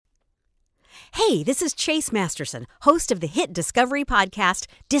Hey, this is Chase Masterson, host of the hit Discovery podcast,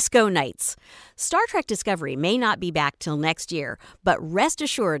 Disco Nights. Star Trek Discovery may not be back till next year, but rest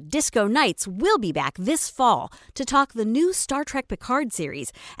assured Disco Nights will be back this fall to talk the new Star Trek Picard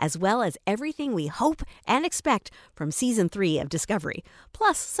series, as well as everything we hope and expect from Season 3 of Discovery,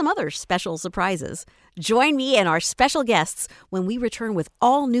 plus some other special surprises. Join me and our special guests when we return with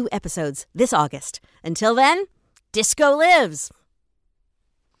all new episodes this August. Until then, Disco lives!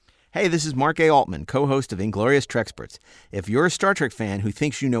 Hey, this is Mark A. Altman, co-host of Inglorious Treksperts. If you're a Star Trek fan who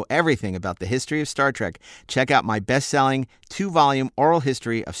thinks you know everything about the history of Star Trek, check out my best-selling 2-volume oral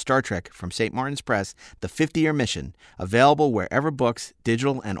history of Star Trek from St. Martin's Press, The 50-Year Mission, available wherever books,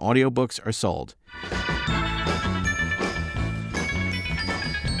 digital and audiobooks are sold.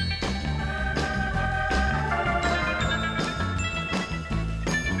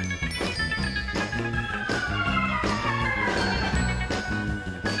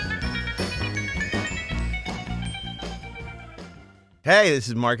 Hey, this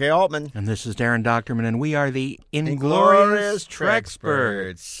is Mark A. Altman. And this is Darren Doctorman, and we are the Inglorious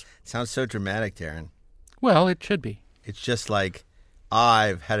Treksperts. Sounds so dramatic, Darren. Well, it should be. It's just like,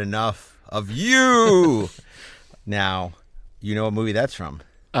 I've had enough of you. Now, you know what movie that's from?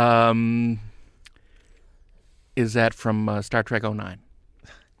 Is that from Star Trek 09?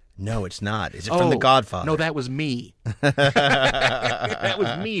 No, it's not. Is it from The Godfather? No, that was me. That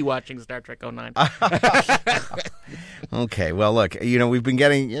was me watching Star Trek 09. Okay, well, look, we've been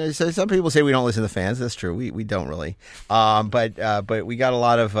getting, so some people say we don't listen to fans. That's true. We don't really. But we got a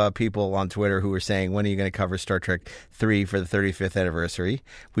lot of people on Twitter who were saying, when are you going to cover Star Trek 3 for the 35th anniversary?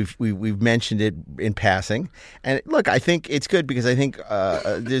 We've mentioned it in passing. And look, I think it's good because I think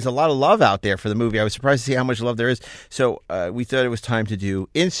there's a lot of love out there for the movie. I was surprised to see how much love there is. So we thought it was time to do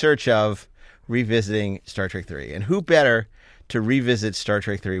In Search of revisiting Star Trek 3. And who better to revisit Star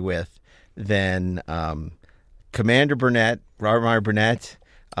Trek 3 with than Commander Burnett, Robert Meyer Burnett.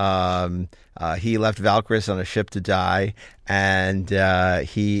 He left Valkyries on a ship to die, and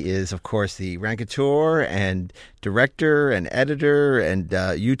he is, of course, the raconteur and director and editor and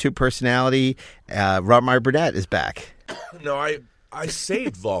YouTube personality. Robert Meyer Burnett is back. No, I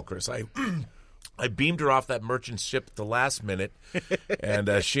saved Valkyries. I beamed her off that merchant ship at the last minute,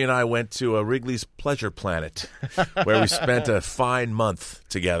 and she and I went to Wrigley's Pleasure Planet, where we spent a fine month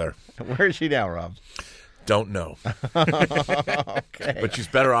together. Where is she now, Rob? Don't know. Okay. But she's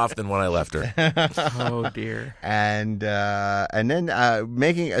better off than when I left her. Oh, dear. And then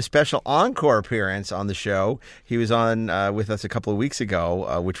making a special encore appearance on the show. He was on with us a couple of weeks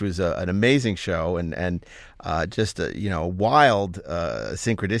ago, which was an amazing show, and just a wild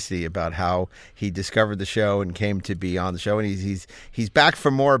synchronicity about how he discovered the show and came to be on the show. And he's back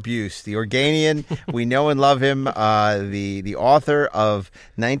for more abuse. The Organian, we know and love him. The author of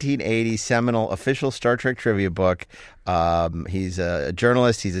 1980 seminal official Star Trek trivia book. He's a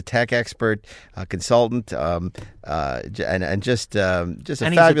journalist. He's a tech expert, a consultant, and just a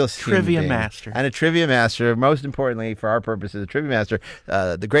fabulous trivia master. And a trivia master. Most importantly, for our purposes, a trivia master.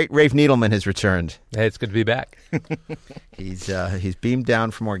 The great Rafe Needleman has returned. Hey, it's good to be back. He's beamed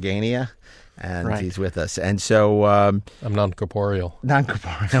down from Organia, and right. He's with us. And so I'm non-corporeal.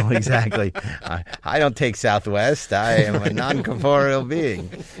 Non-corporeal, exactly. I don't take Southwest. I am a non-corporeal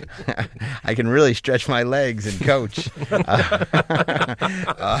being. I can really stretch my legs and coach.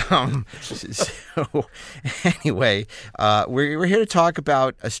 So anyway, we're here to talk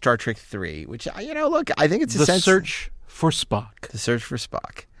about a Star Trek 3, which look, I think it's the search for Spock. The search for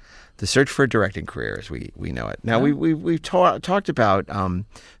Spock. The search for a directing career, as we know it. Now, we've talked about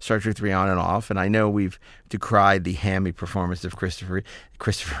Star Trek 3 on and off, and I know we've decried the hammy performance of Christopher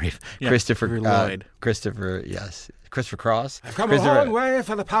Lloyd. Christopher Cross. I've come a long way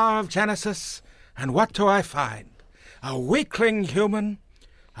for the power of Genesis, and what do I find? A weakling human,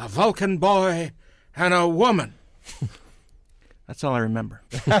 a Vulcan boy, and a woman. That's all I remember.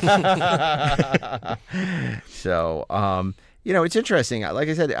 So, it's interesting. Like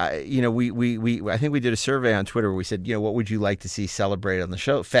I said, I think we did a survey on Twitter where we said, what would you like to see celebrated on the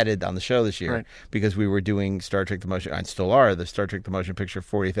show, feted on the show this year? Right. Because we were doing Star Trek: The Motion, and still are, the Star Trek: The Motion Picture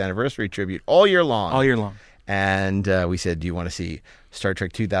 40th anniversary tribute all year long. All year long. And we said, do you want to see Star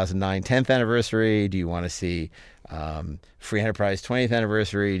Trek 2009 10th anniversary? Do you want to see Free Enterprise 20th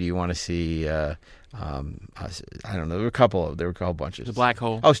anniversary? Do you want to see I don't know. There were a couple bunches. The Black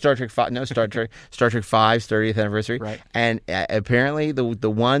Hole. Oh, Star Trek 5. No, Star Trek 5's 30th anniversry. Right. And apparently the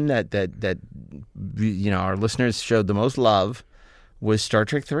one that our listeners showed the most love was Star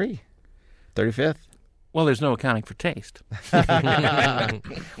Trek 3, 35th. Well, there's no accounting for taste.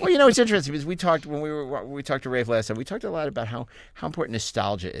 Well, you know, it's interesting because we talked to Rafe last time. We talked a lot about how important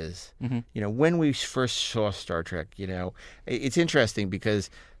nostalgia is. Mm-hmm. You know, when we first saw Star Trek, you know, it's interesting because,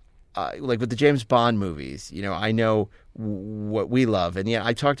 like with the James Bond movies, you know, I know what we love, and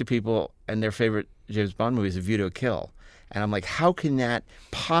I talk to people and their favorite James Bond movie is A View to a Kill. And I'm like, how can that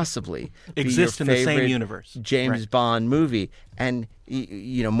possibly exist be in your the same favorite universe? James Bond movie? And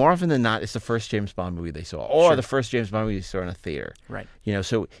you know, more often than not, it's the first James Bond movie they saw, or the first James Bond movie they saw in a theater. Right. You know,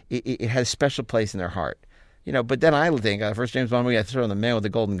 so it has a special place in their heart. You know, but then I think the first James Bond movie I throw in the Man with the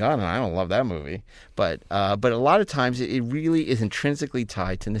Golden Gun, and I don't love that movie. But a lot of times it really is intrinsically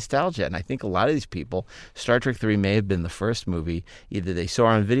tied to nostalgia. And I think a lot of these people, Star Trek 3 may have been the first movie either they saw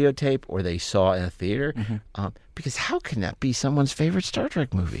on videotape or they saw in a theater. Mm-hmm. Because how can that be someone's favorite Star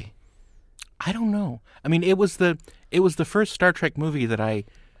Trek movie? I don't know. I mean, it was the first Star Trek movie that I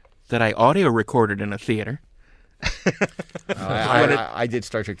audio recorded in a theater. I did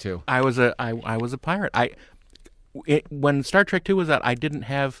Star Trek 2. I was a pirate. When Star Trek 2 was out, I didn't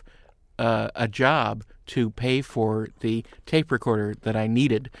have a job to pay for the tape recorder that I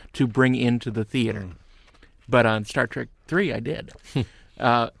needed to bring into the theater. But on Star Trek 3, I did,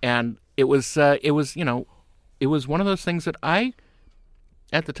 and it was one of those things that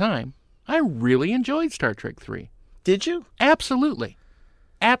at the time, I really enjoyed Star Trek 3. Did you? Absolutely.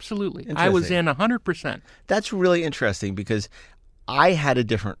 I was in 100%. That's really interesting because I had a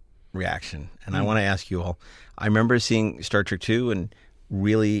different reaction, and I want to ask you all. I remember seeing Star Trek 2 and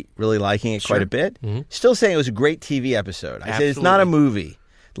really, really liking it quite a bit. Mm-hmm. Still saying it was a great TV episode. I said it's not a movie.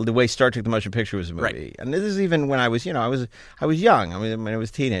 The way Star Trek: The Motion Picture was a movie, right. And this is even when I was, I was young. I mean, when I was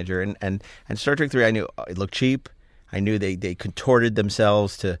a teenager, and Star Trek 3, I knew it looked cheap. I knew they contorted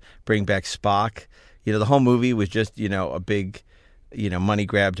themselves to bring back Spock. You know, the whole movie was just a big, money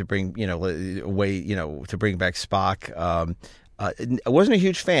grab to bring away to bring back Spock. I wasn't a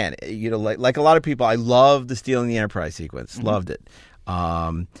huge fan. Like a lot of people, I loved the Stealing the Enterprise sequence. Mm-hmm. Loved it.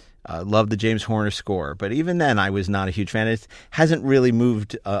 Loved the James Horner score. But even then, I was not a huge fan. It hasn't really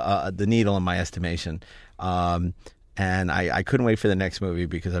moved the needle in my estimation. And I couldn't wait for the next movie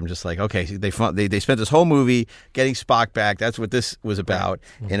because I'm just like, okay, they spent this whole movie getting Spock back. That's what this was about,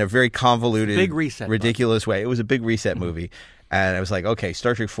 right. In a very convoluted, big reset, ridiculous way. It was a big reset movie. And I was like, okay,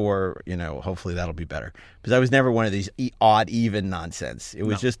 Star Trek 4, hopefully that'll be better. Because I was never one of these odd, even nonsense. It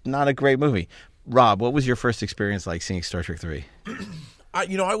was just not a great movie. Rob, what was your first experience like seeing Star Trek 3?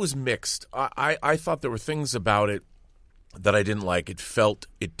 I was mixed. I thought there were things about it that I didn't like.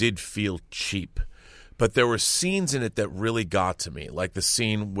 It did feel cheap. But there were scenes in it that really got to me, like the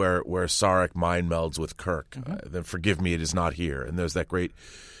scene where Sarek mind melds with Kirk. Mm-hmm. Then forgive me, it is not here. And there's that great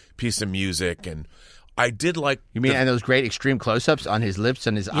piece of music, and I did like. You mean and those great extreme close-ups on his lips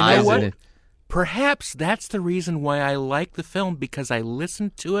and his eyes? You know what? Perhaps that's the reason why I like the film, because I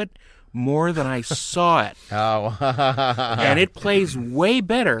listened to it more than I saw it. Oh, and it plays way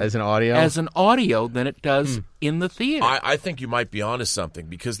better as an audio than it does in the theater. I think you might be onto something,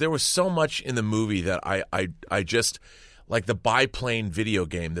 because there was so much in the movie that I just like the biplane video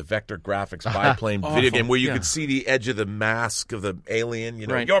game, the vector graphics biplane video game, where you could see the edge of the mask of the alien.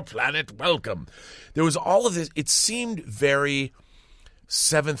 Right. Your planet, welcome. There was all of this. It seemed very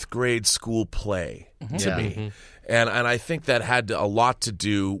seventh grade school play to me. Mm-hmm. And I think that had a lot to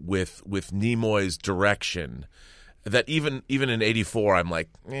do with Nimoy's direction. That even in '84, I'm like,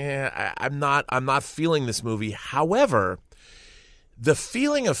 I'm not feeling this movie. However, the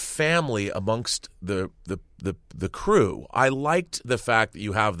feeling of family amongst the crew, I liked the fact that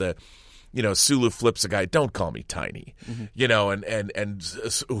you have the, Sulu flips a guy, don't call me tiny, and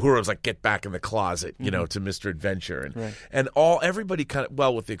Uhura's like, get back in the closet, to Mr. Adventure, and everybody kind of,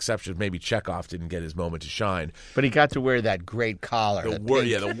 well, with the exception of maybe Chekhov didn't get his moment to shine, but he got to wear that great collar,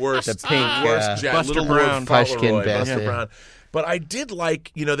 the worst Buster Brown, Buster Brown. But I did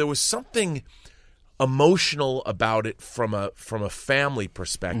like, there was something emotional about it from a family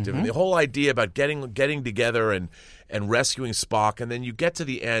perspective, and the whole idea about getting together and rescuing Spock, and then you get to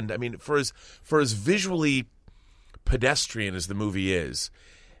the end. I mean, for as visually pedestrian as the movie is,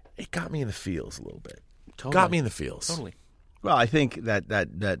 it got me in the feels a little bit. Totally. Got me in the feels. Totally. Well, I think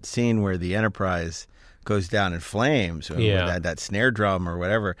that scene where the Enterprise goes down in flames, or that snare drum or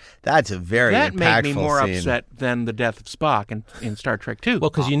whatever, that's a very impactful scene. That made me more upset than the death of Spock in Star Trek 2. Well,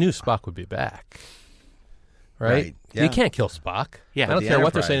 because you knew Spock would be back. Right? Yeah. You can't kill Spock. Yeah. I don't care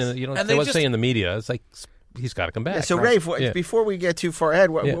what they're saying. Saying in the media. It's like he's got to come back. Yeah, so, Rafe, before we get too far ahead,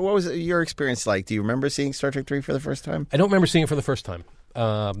 what was your experience like? Do you remember seeing Star Trek 3 for the first time? I don't remember seeing it for the first time.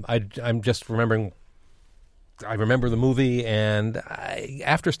 I'm just remembering I remember the movie, and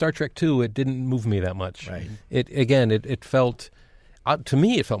after Star Trek II, it didn't move me that much. Right. It felt, to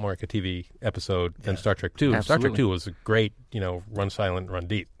me, it felt more like a TV episode than Star Trek II. Absolutely. Star Trek II was a great, run silent, run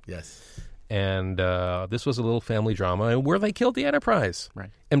deep. Yes. And this was a little family drama where they killed the Enterprise. Right.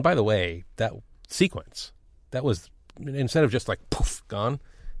 And by the way, that sequence, that was, instead of just like poof, gone,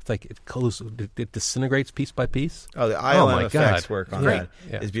 it's like it disintegrates piece by piece. Oh, the ILM my effects God. work on Great. that.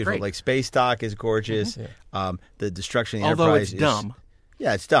 Yeah. It's beautiful. Great. Like Space Dock is gorgeous. The destruction of the Although Enterprise it's dumb.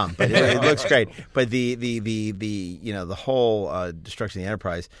 Yeah, it's dumb, but it looks great. But the whole destruction of the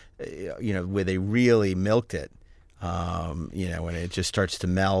Enterprise, where they really milked it. When it just starts to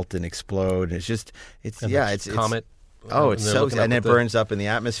melt and explode, it's comet. It's so sad, and it burns up in the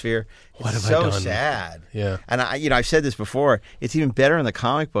atmosphere. What It's have I so done? sad. Yeah. And I've said this before. It's even better in the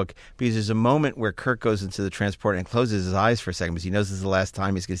comic book because there's a moment where Kirk goes into the transport and closes his eyes for a second because he knows this is the last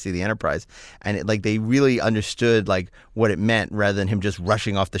time he's going to see the Enterprise, and they really understood what it meant rather than him just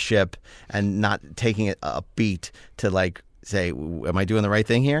rushing off the ship and not taking it a beat to say, "Am I doing the right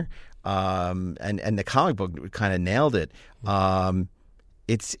thing here?" And the comic book kind of nailed it.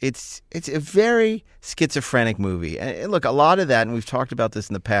 It's a very schizophrenic movie. And look, a lot of that, and we've talked about this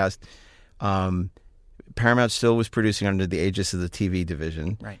in the past, Paramount still was producing under the aegis of the TV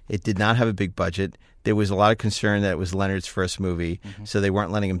division. Right. It did not have a big budget. There was a lot of concern that it was Leonard's first movie, so they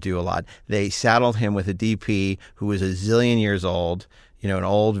weren't letting him do a lot. They saddled him with a DP who was a zillion years old, an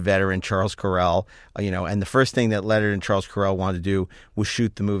old veteran, Charles Correll, and the first thing that Leonard and Charles Correll wanted to do was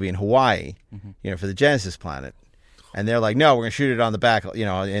shoot the movie in Hawaii, for the Genesis planet. And they're like, no, we're going to shoot it on the back, in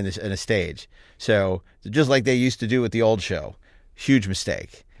a stage. So just like they used to do with the old show. Huge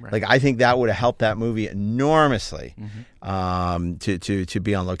mistake. Right. I think that would have helped that movie enormously to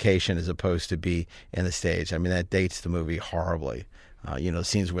be on location as opposed to be in the stage. I mean, that dates the movie horribly. The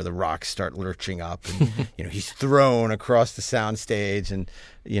scenes where the rocks start lurching up and, he's thrown across the soundstage and,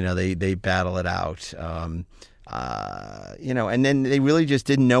 they battle it out. And then they really just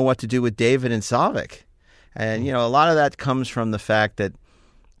didn't know what to do with David and Saavik. And, a lot of that comes from the fact that,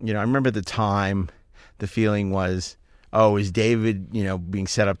 I remember at the time the feeling was, is David, being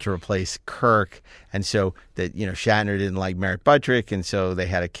set up to replace Kirk? And so that, Shatner didn't like Merritt Buttrick, and so they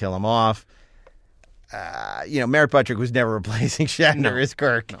had to kill him off. Merritt Buttrick was never replacing Shatner as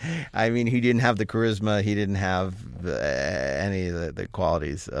Kirk. No. I mean, he didn't have the charisma. He didn't have any of the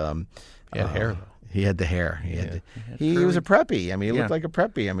qualities. He had hair, though. He had the hair. He was a preppy. I mean, he looked like a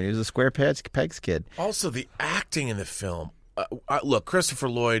preppy. I mean, he was a square pegs kid. Also, the acting in the film. Look, Christopher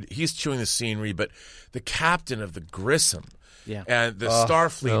Lloyd, he's chewing the scenery, but the captain of the Grissom and the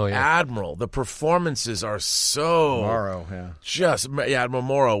Starfleet Admiral, the performances are so... Morrow, Admiral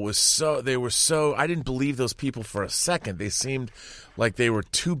Morrow was so... They were so... I didn't believe those people for a second. They seemed like they were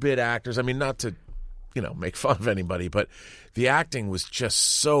two-bit actors. I mean, not to... make fun of anybody, but the acting was just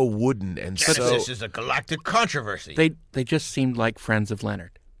so wooden and This is a galactic controversy. They just seemed like friends of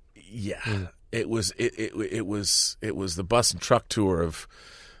Leonard. Yeah, it was the bus and truck tour of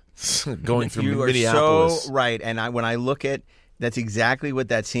going through Minneapolis. You are so right, and when I look at that's exactly what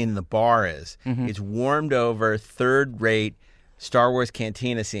that scene in the bar is. It's warmed over, third-rate Star Wars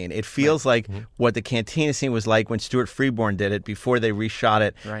cantina scene. It feels like what the cantina scene was like when Stuart Freeborn did it before they reshot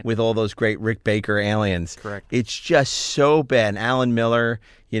it with all those great Rick Baker aliens. Correct. It's just so bad. And Alan Miller,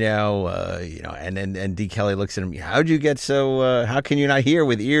 and D. Kelly looks at him. How'd you get so? How can you not hear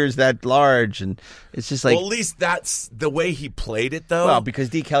with ears that large? And it's just like. Well, at least that's the way he played it, though. Well, because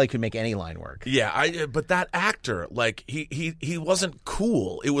D. Kelly could make any line work. Yeah, but that actor, he wasn't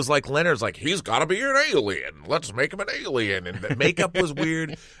cool. It was like Leonard's like, he's got to be an alien. Let's make him an alien. And the makeup was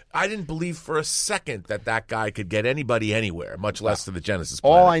weird. I didn't believe for a second that guy could get anybody anywhere, much less to the Genesis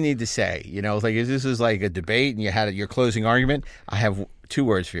planet. All I need to say, if this was like a debate and you had your closing argument, I have two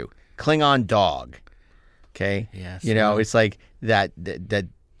words for you. Klingon dog. Okay? Yes. It's like that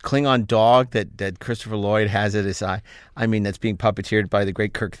Klingon dog that Christopher Lloyd has at his eye. I mean, that's being puppeteered by the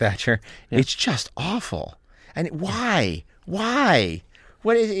great Kirk Thatcher. Yeah. It's just awful. And why? Why?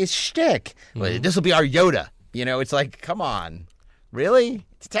 What is it's shtick? Well, this will be our Yoda. It's like, come on. Really?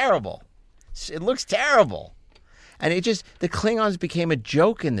 It's terrible. It looks terrible. And the Klingons became a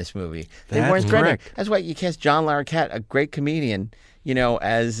joke in this movie. They weren't threatening. That's why you cast John Larroquette, a great comedian,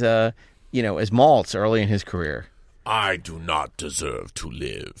 as Maltz early in his career. I do not deserve to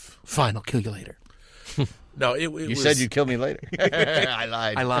live. Fine, I'll kill you later. No, you said you'd kill me later.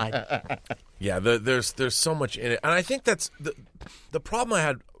 I lied. Yeah, there's so much in it, and I think that's the problem I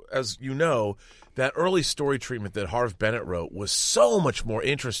had, as you know. That early story treatment that Harv Bennett wrote was so much more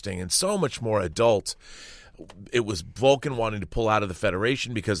interesting and so much more adult. it was Vulcan wanting to pull out of the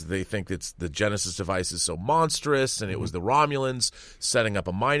Federation because they think the Genesis device is so monstrous, and it was the Romulans setting up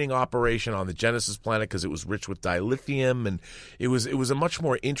a mining operation on the Genesis planet because it was rich with dilithium, and it was a much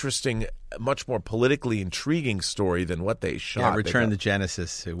more interesting, much more politically intriguing story than what they shot. Yeah, Return to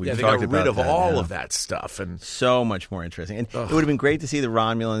Genesis. They got rid of all of that stuff, and so much more interesting. And it would have been great to see the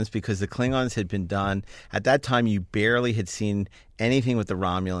Romulans because the Klingons had been done at that time. You barely had seen anything with the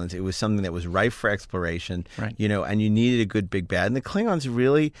Romulans. It was something that was ripe for exploration, right. And you needed a good big bad. And the Klingons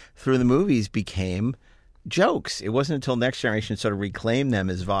really, through the movies, became jokes. It wasn't until Next Generation sort of reclaimed them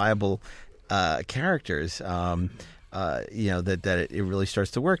as viable characters, that it really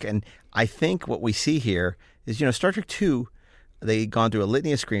starts to work. And I think what we see here is, Star Trek II, they'd gone through a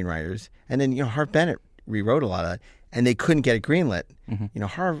litany of screenwriters, and then, Harv Bennett rewrote a lot of it, and they couldn't get it greenlit. Mm-hmm.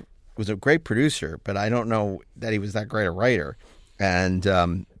 Harv was a great producer, but I don't know that he was that great a writer.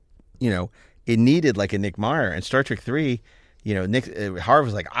 And, it needed like a Nick Meyer. And Star Trek III, Harv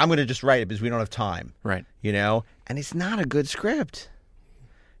was like, I'm going to just write it because we don't have time. Right. And it's not a good script.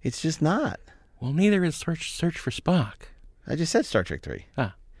 It's just not. Well, neither is Search for Spock. I just said Star Trek III.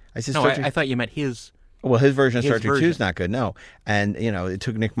 Ah. I said no, Star Trek... I thought you meant his... Well, his version of Star Trek version. 2 is not good, no. And, it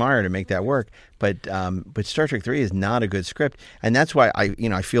took Nick Meyer to make that work. But Star Trek 3 is not a good script. And that's why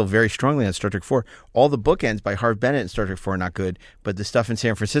I feel very strongly on Star Trek 4. All the bookends by Harv Bennett in Star Trek 4 are not good, but the stuff in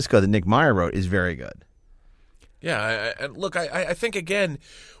San Francisco that Nick Meyer wrote is very good. Yeah, and look, I think, again,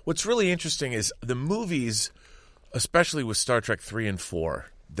 what's really interesting is the movies, especially with Star Trek 3 and 4,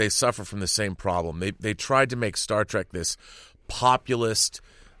 they suffer from the same problem. They tried to make Star Trek this populist,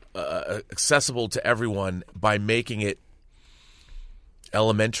 accessible to everyone by making it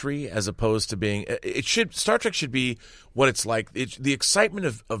elementary as opposed to being Star Trek should be what it's like. The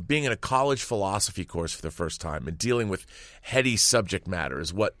excitement of being in a college philosophy course for the first time and dealing with heady subject matter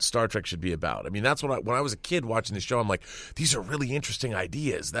is what Star Trek should be about. I mean, that's what when I was a kid watching the show, I'm like, these are really interesting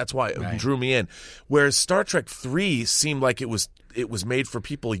ideas. That's why it drew me in. Whereas Star Trek 3 seemed like it was made for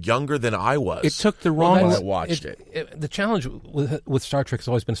people younger than I was. It took the wrong... when I watched it. The challenge with Star Trek has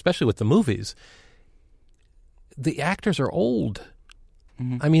always been, especially with the movies, the actors are old.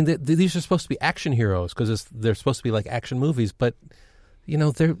 Mm-hmm. I mean, these are supposed to be action heroes because they're supposed to be like action movies, but,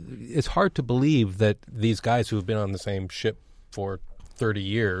 it's hard to believe that these guys who have been on the same ship for 30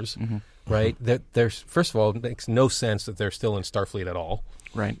 years, mm-hmm. right, that there's, first of all, it makes no sense that they're still in Starfleet at all.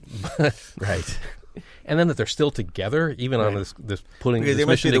 Right. Right. And then that they're still together, even on this putting because this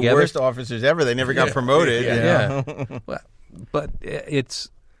they must be mission the together. worst officers ever. They never got promoted. Yeah. But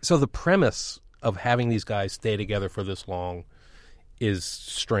it's so the premise of having these guys stay together for this long is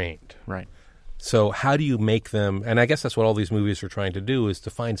strained. Right. So how do you make them? And I guess that's what all these movies are trying to do, is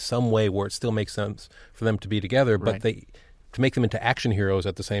to find some way where it still makes sense for them to be together, but to make them into action heroes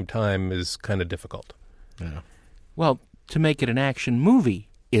at the same time is kind of difficult. Yeah. Well, to make it an action movie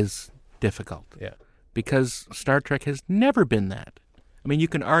is difficult. Yeah. Because Star Trek has never been that. I mean, you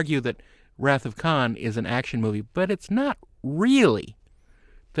can argue that Wrath of Khan is an action movie, but it's not really.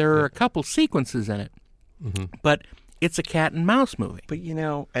 There are a couple sequences in it, but it's a cat and mouse movie. But,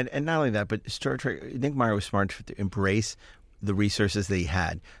 and not only that, but Star Trek, Nick Meyer was smart to embrace the resources that he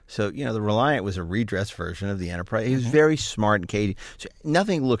had. So, the Reliant was a redressed version of the Enterprise. He was very smart and cagey. So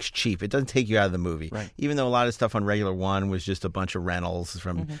nothing looks cheap. It doesn't take you out of the movie. Right. Even though a lot of stuff on Regular One was just a bunch of rentals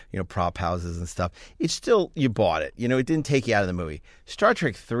from, prop houses and stuff. It's still, you bought it. It didn't take you out of the movie. Star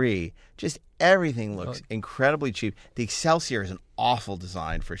Trek 3, just everything looks incredibly cheap. The Excelsior is an awful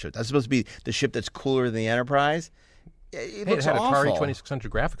design for a ship. That's supposed to be the ship that's cooler than the Enterprise. It looks had awful. Atari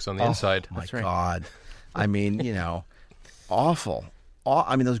 2600 graphics on the inside. Oh, my God. I mean, awful.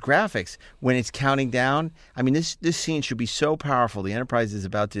 I mean, those graphics, when it's counting down, I mean, this scene should be so powerful. The Enterprise is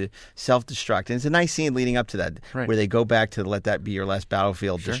about to self-destruct. And it's a nice scene leading up to that, where they go back to let that be your last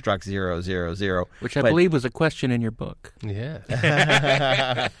battlefield, destruct 000. Which I believe was a question in your book. Yeah.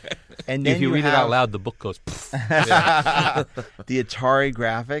 And then if you read it out loud, the book goes, poof. The Atari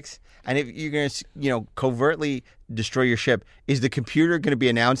graphics. And if you're going to, covertly destroy your ship, is the computer going to be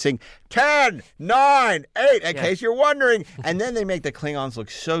announcing 10, 9, 8, in case you're wondering? And then they make the Klingons look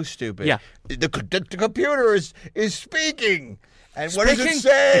so stupid. Yeah. The computer is speaking. And what is it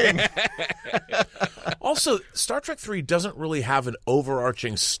saying? Also, Star Trek 3 doesn't really have an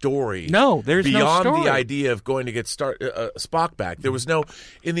overarching story. No, there's no beyond story. the idea of going to get Spock back. There was no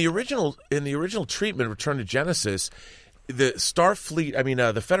in the original treatment, Return to Genesis. The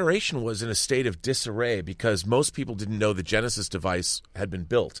Starfleet, the Federation was in a state of disarray because most people didn't know the Genesis device had been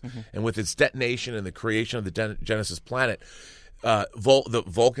built. And with its detonation and the creation of the Genesis planet, the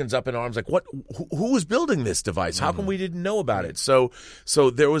Vulcans up in arms, like what? Who was building this device? How come we didn't know about it? So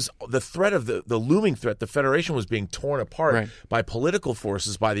there was the threat of the looming threat. The Federation was being torn apart by political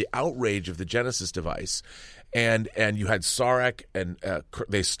forces, by the outrage of the Genesis device. And you had Sarek, and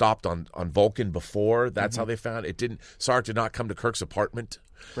they stopped on Vulcan before. That's how they found it. Sarek did not come to Kirk's apartment.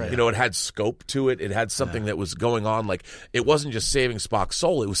 Right. It had scope to it. It had something that was going on. Like, it wasn't just saving Spock's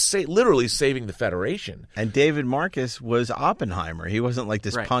soul. It was literally saving the Federation. And David Marcus was Oppenheimer. He wasn't like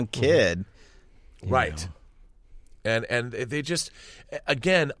this punk kid. Right. And they just,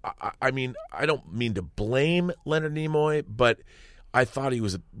 again, I mean, I don't mean to blame Leonard Nimoy, but I thought he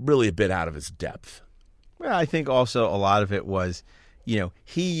was really a bit out of his depth. Well, I think also a lot of it was,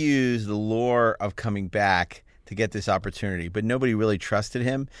 he used the lure of coming back to get this opportunity, but nobody really trusted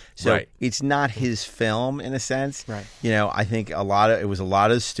him. So it's not his film in a sense. Right. I think it was a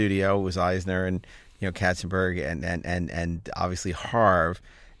lot of the studio. It was Eisner and Katzenberg and obviously Harv,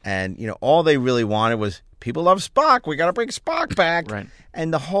 and all they really wanted was people love Spock. We got to bring Spock back. Right.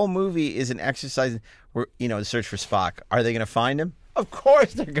 And the whole movie is an exercise. The search for Spock. Are they going to find him? Of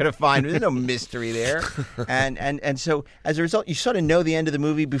course they're going to find him. There's no mystery there. And so as a result, you sort of know the end of the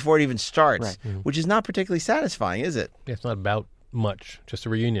movie before it even starts, which is not particularly satisfying, is it? It's not about much, just a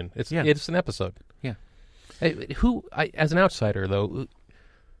reunion. It's an episode. Yeah. Hey, as an outsider, though,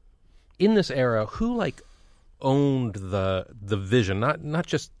 in this era, who owned the vision? Not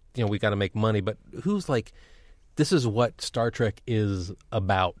just, we got to make money, but who's this is what Star Trek is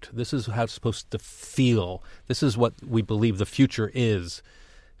about. This is how it's supposed to feel. This is what we believe the future is.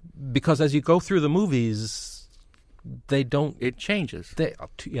 Because as you go through the movies, they don't. It changes. A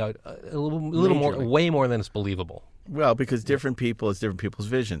little more, way more than it's believable. Well, because different people, it's different people's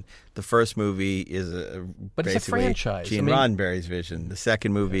vision. The first movie is but it's a franchise. Gene Roddenberry's vision. The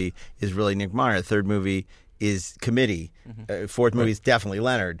second movie is really Nick Meyer. The third movie is Committee. Fourth movie is definitely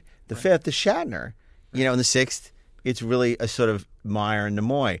Leonard. The fifth is Shatner. And the sixth, it's really a sort of Meyer and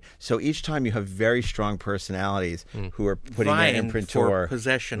Nimoy. So each time you have very strong personalities who are putting their imprint for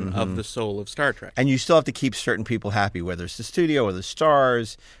possession of the soul of Star Trek. And you still have to keep certain people happy, whether it's the studio or the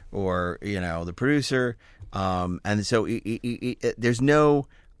stars or, the producer. And so there's no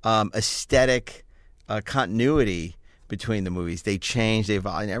aesthetic continuity between the movies. They change, they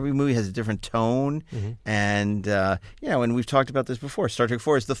evolve, and every movie has a different tone. And and we've talked about this before. Star Trek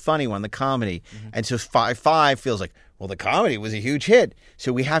 4 is the funny one, the comedy, and so 5 feels like, well, the comedy was a huge hit,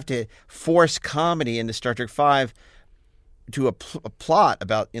 so we have to force comedy into Star Trek 5 to a plot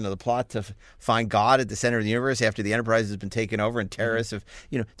about the plot to find God at the center of the universe after the Enterprise has been taken over and terrorists have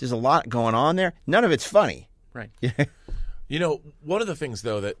there's a lot going on there. None of it's funny. Right. One of the things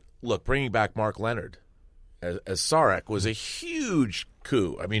though that bringing back Mark Lenard as Sarek was a huge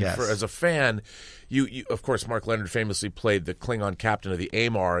coup. I mean, as a fan, you of course, Mark Lenard famously played the Klingon captain of the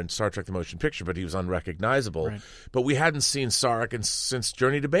Amar in Star Trek: The Motion Picture, but he was unrecognizable. Right. But we hadn't seen Sarek since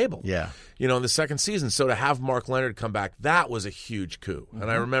Journey to Babel. Yeah, in the second season. So to have Mark Lenard come back, that was a huge coup.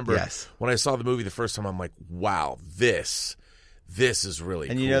 And I remember when I saw the movie the first time, I'm like, wow, this is really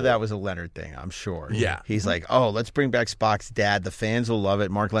cool. And that was a Leonard thing, I'm sure. Yeah. He's like, oh, let's bring back Spock's dad. The fans will love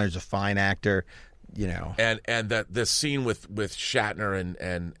it. Mark Leonard's a fine actor. And that the scene with Shatner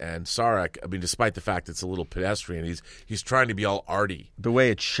and Sarek, I mean, despite the fact it's a little pedestrian, he's trying to be all arty. The way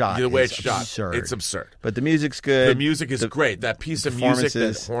it's shot, absurd. It's absurd. But the music's good. The music is great. That piece of music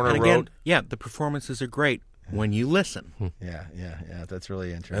that Horner wrote. Yeah, the performances are great when you listen. Yeah, that's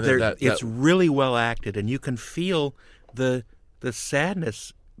really interesting. It's really well acted, and you can feel the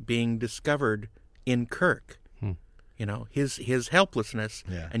sadness being discovered in Kirk. His helplessness,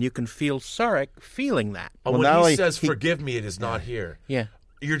 and you can feel Sarek feeling that. Oh, when he says, "Forgive me, it is not here." Yeah,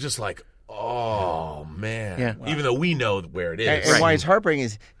 you're just like, oh man. Yeah. Wow. Even though we know where it is. And why it's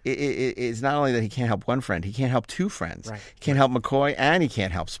heartbreaking is not only that he can't help one friend, he can't help two friends. Right. He can't help McCoy and he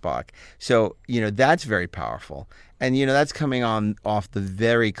can't help Spock. So that's very powerful, and that's coming off the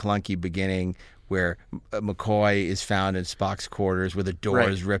very clunky beginning, where McCoy is found in Spock's quarters where the door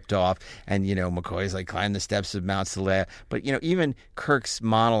is ripped off, and McCoy's like climbing the steps of Mount Seleia. But even Kirk's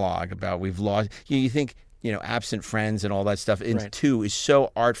monologue about we've lost, you think absent friends and all that stuff in 2 is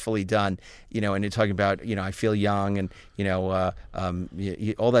so artfully done, and you're talking about I feel young, and all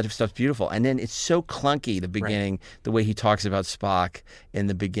that stuff's beautiful. And then it's so clunky, the beginning, the way he talks about Spock in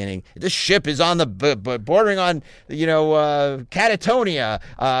the beginning. This ship is on the bordering on catatonia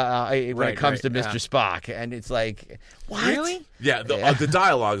when it comes to Mr. Spock, and it's like, what? Really? Yeah, the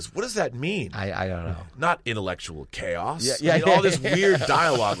dialogues. What does that mean? I don't know. Not intellectual chaos. All this weird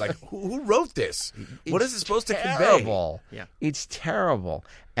dialogue. Like, who wrote this? What is it supposed to convey? Yeah, it's terrible.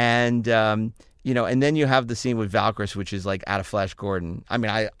 And and then you have the scene with Valkyrie, which is like out of Flash Gordon. I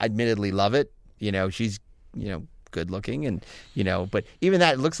mean, I admittedly love it. She's, good looking, and but even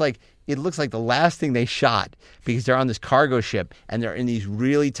that, it looks like the last thing they shot, because they're on this cargo ship and they're in these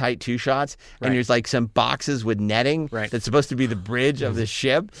really tight 2 shots, and there's like some boxes with netting that's supposed to be the bridge of the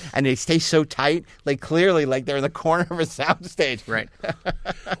ship, and they stay so tight, like clearly like they're in the corner of a soundstage. Right.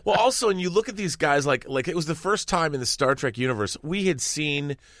 Well, also, when you look at these guys, like it was the first time in the Star Trek universe we had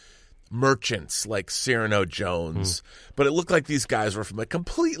seen merchants like Cyrano Jones, but it looked like these guys were from a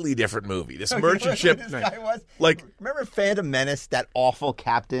completely different movie. This merchant ship, This guy was like, remember Phantom Menace, that awful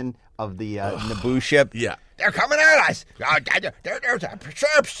captain of the Naboo ship? Yeah. They're coming at us. There's a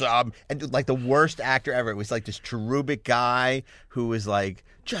ship, and like the worst actor ever. It was like this cherubic guy who was like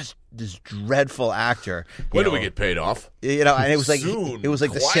just this dreadful actor. When do we get paid off? And it was like Soon. it was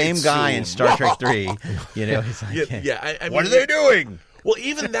like the Quite same guy in soon. Star Trek 3. He's like, I mean, what are they doing? Well,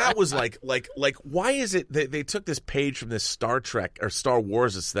 even that was like, why is it that they took this page from this Star Trek or Star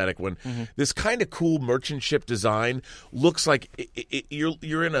Wars aesthetic when this kind of cool merchant ship design looks like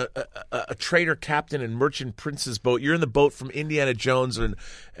you're in a trader captain and merchant prince's boat. You're in the boat from Indiana Jones and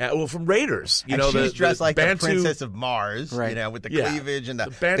from Raiders. And she's dressed like the Princess of Mars, Right. with the Yeah. cleavage and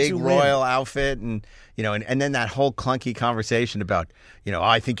the Bantu big Rim. royal outfit, and and then that whole clunky conversation about,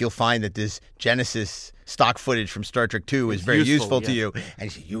 I think you'll find that this Genesis stock footage from Star Trek 2 is very useful to you.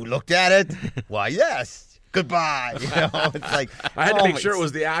 And she said, you looked at it? Why, yes. Goodbye. It's like I had to make sure it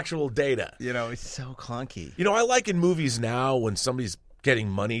was the actual data. It's so clunky. I like in movies now when somebody's getting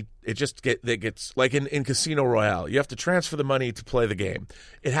money, it gets like in Casino Royale. You have to transfer the money to play the game.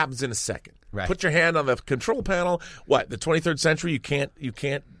 It happens in a second. Right. Put your hand on the control panel. What, the 23rd century? You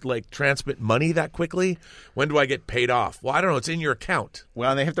can't like transmit money that quickly. When do I get paid off? Well, I don't know. It's in your account.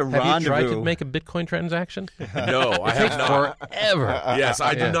 Well, they have to Have rendezvous. you tried to make a Bitcoin transaction? No, I have not. Forever. Yes,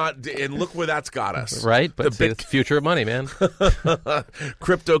 I do not. And look where that's got us. Right? But The see, it's the future of money, man.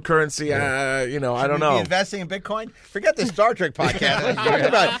 Cryptocurrency. I don't Be know. investing in Bitcoin? Forget the Star Trek podcast. Talk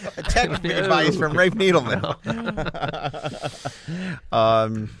about tech advice from Rafe Needleman.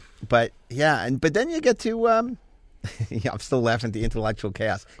 But then you get to I'm still laughing at the intellectual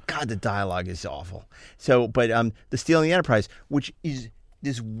chaos. God, the dialogue is awful. So, but the Stealing the Enterprise, which is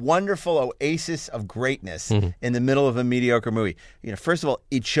this wonderful oasis of greatness in the middle of a mediocre movie. First of all,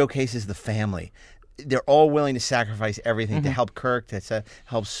 it showcases the family. They're all willing to sacrifice everything to help Kirk, to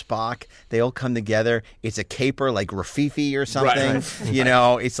help Spock. They all come together. It's a caper like Rafifi or something.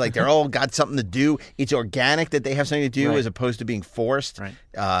 Right. It's like they're all got something to do. It's organic that they have something to do Right. as opposed to being forced. Right.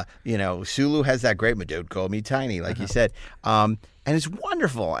 Sulu has that great, "Don't call me tiny," like you said. And it's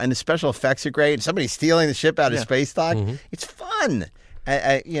wonderful. And the special effects are great. Somebody's stealing the ship out of space dock. It's fun.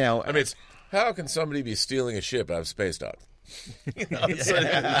 I mean, it's how can somebody be stealing a ship out of space dock? He's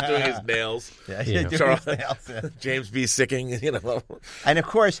doing his nails. James B. Sicking. And of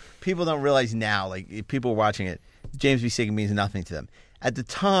course, people don't realize now, like people watching it, James B. Sicking means nothing to them. At the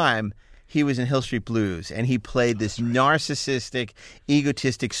time, he was in Hill Street Blues, and he played this narcissistic,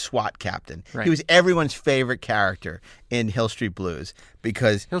 egotistic SWAT captain. Right. He was everyone's favorite character in Hill Street Blues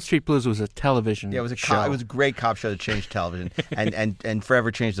because Hill Street Blues was a television it was show. it was a great cop show that changed television and forever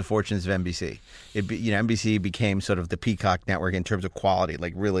changed the fortunes of NBC. NBC became sort of the Peacock network in terms of quality,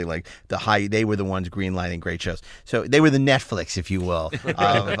 like really like they were the ones greenlighting great shows. So they were the Netflix, if you will,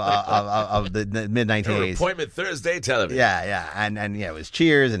 of the mid 1980s. Appointment Thursday television. Yeah, and it was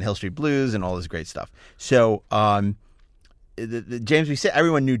Cheers and Hill Street Blues and all this great stuff. So the James B.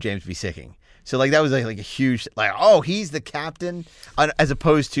 everyone knew James B. Sicking. So like that was like a huge he's the captain, as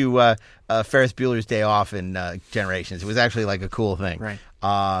opposed to Ferris Bueller's Day Off in Generations. It was actually like a cool thing, Right.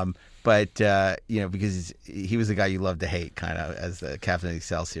 But because he was the guy you loved to hate, kind of as the captain of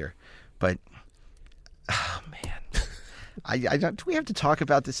Excelsior. But oh man. I don't. Do we have to talk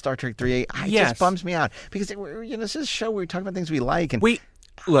about this Star Trek 3A? It Yes. just bums me out because this is a show where we talk about things we like, and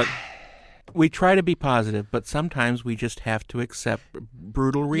We try to be positive, but sometimes we just have to accept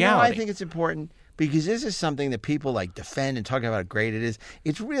brutal reality. I think it's important because this is something that people like defend and talk about how great it is.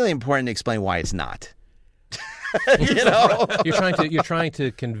 It's really important to explain why it's not. You're trying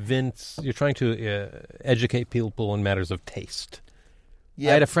to convince. You're trying to educate people in matters of taste. Yeah.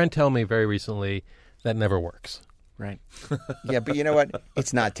 I had a friend tell me very recently that never works. Right. Yeah, but you know what?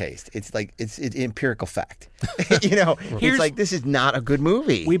 It's not taste. It's like it's empirical fact. It's like this is not a good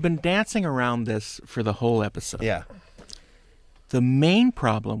movie. We've been dancing around this for the whole episode. Yeah. The main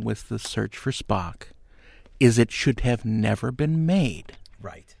problem with the search for Spock is it should have never been made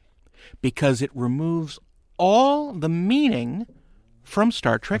Right. because it removes all the meaning from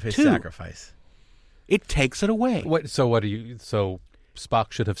Star Trek His 2. sacrifice. It takes it away. What? So what do you? So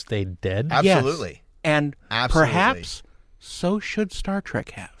Spock should have stayed dead? Absolutely. Yes. And Absolutely. perhaps so should Star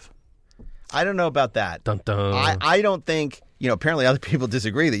Trek have. I don't know about that. Dun, dun. I don't think, apparently other people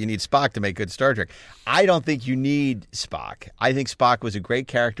disagree that you need Spock to make good Star Trek. I don't think you need Spock. I think Spock was a great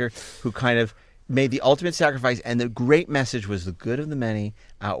character who kind of made the ultimate sacrifice, and the great message was the good of the many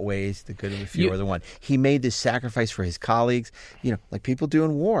outweighs the good of the few or the one. He made this sacrifice for his colleagues, like people do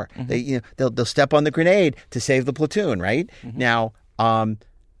in war. They, they'll step on the grenade to save the platoon, right? Now,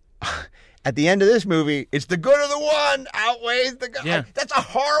 at the end of this movie, it's the good of the one outweighs the good. Yeah. That's a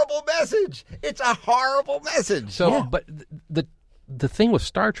horrible message. It's a horrible message. So, but the thing with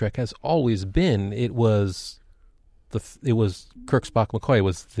Star Trek has always been it was Kirk, Spock, McCoy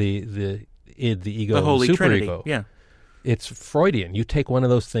was the ego, The Holy super Trinity. ego. Yeah. It's Freudian. You take one of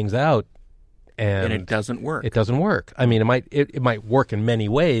those things out, and it doesn't work. It doesn't work. I mean, it might work in many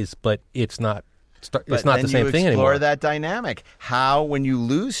ways, but it's not. It's not the same thing anymore. Explore that dynamic. How, when you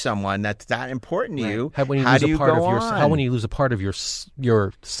lose someone that's that important to you, How when you how lose do a you part go of your on? how when you lose a part of your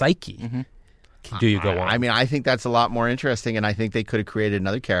psyche, do you go on? I mean, I think that's a lot more interesting, and I think they could have created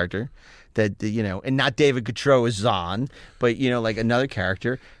another character that and not David Gautreau as Zahn, but like another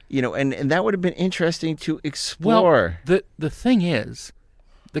character, and that would have been interesting to explore. Well, the thing is,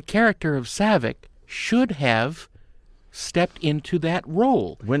 the character of Savick should have stepped into that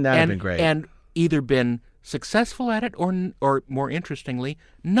role. Wouldn't that have been great? And either been successful at it or more interestingly,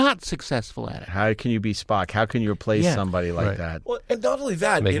 not successful at it. How can you be Spock? How can you replace somebody like that? Well, and not only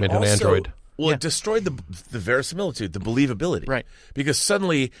that, Make him it into an also, android. Well, Yeah. it destroyed the verisimilitude, the believability. Right. Because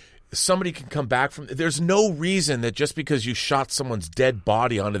suddenly somebody can come back from... There's no reason that just because you shot someone's dead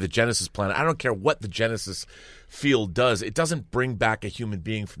body onto the Genesis planet, I don't care what the Genesis field does, it doesn't bring back a human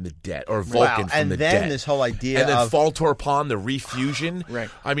being from the dead, or Vulcan from and the then dead. this whole idea and then of Faltorpon, the refusion. Right.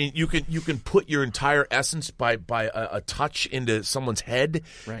 I mean, you can put your entire essence by a touch into someone's head,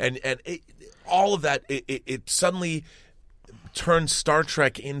 Right. and all of that. It suddenly turned Star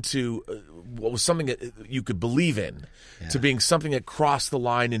Trek into what was something that you could believe in, to being something that crossed the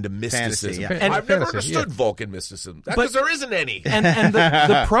line into mysticism. Fantasy, yeah. I've never Fantasy, understood Vulcan mysticism because there isn't any. And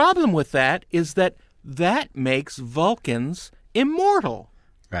the problem with that is that makes Vulcans immortal.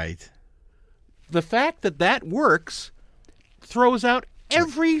 right. The fact that works throws out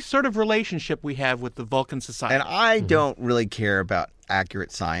every sort of relationship we have with the Vulcan society. And I don't really care about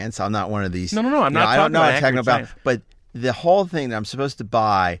accurate science. I'm not one of these. No, I'm not I don't talking know about what I'm talking accurate about. science. But the whole thing that I'm supposed to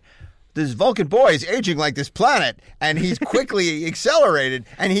buy, this Vulcan boy is aging like this planet, and he's quickly accelerated,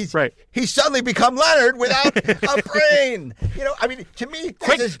 and he's suddenly become Leonard without a brain. I mean, to me,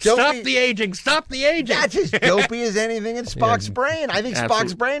 Quick, that's as dopey. stop the aging! Stop the aging! That's as dopey as anything in Spock's brain. I think Spock's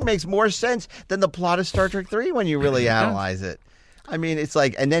Absolutely. brain makes more sense than the plot of Star Trek 3 when you really analyze it. I mean, it's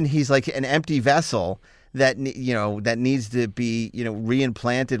like, and then he's like an empty vessel that that needs to be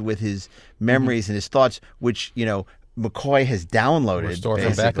reimplanted with his memories and his thoughts, which McCoy has downloaded Restore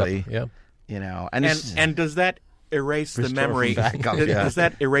from backup. basically. Yeah. And does that erase the Restore memory? from backup, does, yeah. does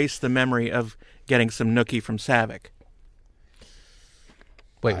that erase the memory of getting some nookie from Savick?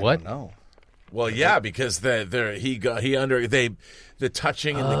 Wait, what? No. Well, yeah, because the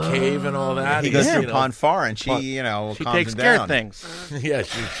touching in the cave and all that. He goes he's, through Ponfar, and she She calms takes him care down. of things. Yeah,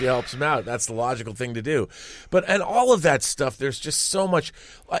 she helps him out. That's the logical thing to do. And all of that stuff, there's just so much.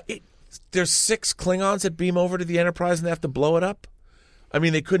 There's 6 Klingons that beam over to the Enterprise and they have to blow it up. I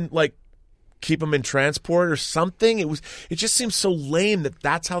mean, they couldn't keep them in transport or something. It just seems so lame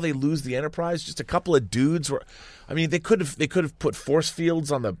that's how they lose the Enterprise. Just a couple of dudes were. I mean, they could have put force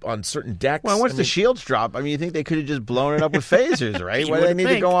fields on certain decks. Well, once the shields drop, I mean, you think they could have just blown it up with phasers, right? You Why do they would need to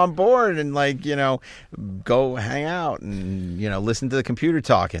think. go on board and go hang out and listen to the computer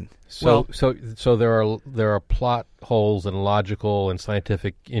talking? So there are plot holes and logical and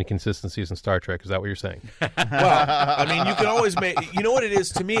scientific inconsistencies in Star Trek. Is that what you're saying? Well, I mean, you can always make. You know what it is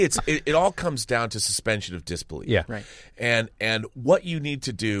to me? It all comes down to suspension of disbelief. Yeah. Right. And what you need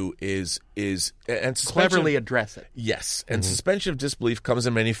to do is and suspension, Cleverly address it. Yes, and suspension of disbelief comes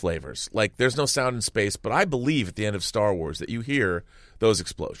in many flavors. Like there's no sound in space, but I believe at the end of Star Wars that you hear those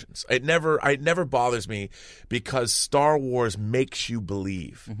explosions. It never bothers me because Star Wars makes you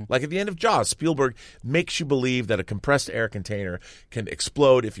believe. Like at the end of Jaws, Spielberg makes you believe that a compressed air container can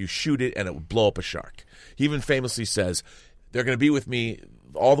explode if you shoot it and it would blow up a shark. He even famously says, they're going to be with me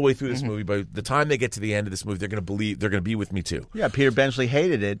all the way through this movie. By the time they get to the end of this movie, they're going to be with me too. Yeah, Peter Benchley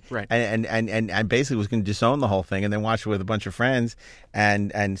hated it, Right. and basically was going to disown the whole thing, and then watched it with a bunch of friends,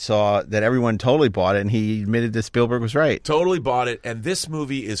 and saw that everyone totally bought it, and he admitted that Spielberg was right. Totally bought it. And this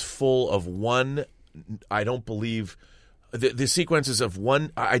movie is full of one, I don't believe, the sequences of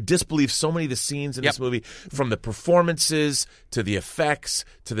one. I disbelieve so many of the scenes in this movie, from the performances to the effects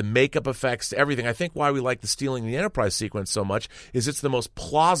to the makeup effects to everything. I think why we like the stealing the Enterprise sequence so much is it's the most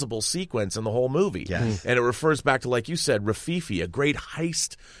plausible sequence in the whole movie. Yes. And it refers back to, like you said, Rafifi, a great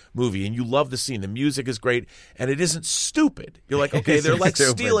heist movie, and you love the scene. The music is great, and it isn't stupid. You're like, okay, they're like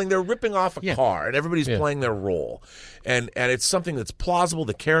stealing, they're ripping off a car, and everybody's playing their role. And it's something that's plausible.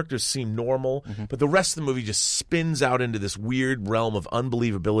 The characters seem normal, but the rest of the movie just spins out into this weird realm of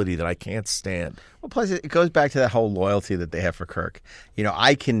unbelievability that I can't stand. Well, plus it goes back to that whole loyalty that they have for Kirk.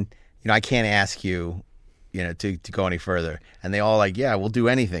 I can't ask you, to go any further. And they all like, yeah, we'll do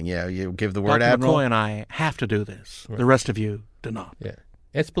anything. Yeah, you give the word, Dr. Admiral. McCoy and I have to do this. The rest of you do not. Yeah.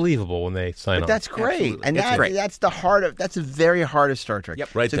 It's believable when they sign on. But that's great. Absolutely. And It's great. that's the very heart of Star Trek.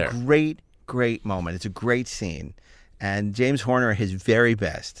 Right it's there. a great, great moment. It's a great scene. And James Horner at his very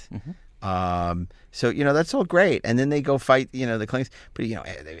best. So, that's all great. And then they go fight, the Klingons. But,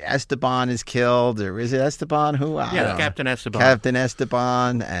 Esteban is killed. Or is it Esteban? Who? I don't know. Captain Esteban. Captain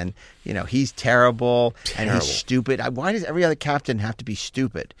Esteban. And, he's terrible. And he's stupid. Why does every other captain have to be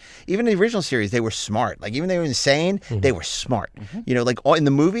stupid? Even in the original series, they were smart. Like, even though they were insane, they were smart. All in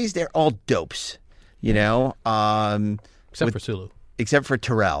the movies, they're all dopes. Except for Sulu. Except for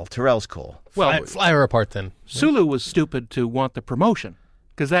Terrell. Terrell's cool. Well, Fly her apart then. Sulu was stupid to want the promotion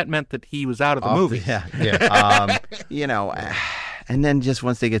because that meant that he was out of the movie. Yeah. Yeah. And then just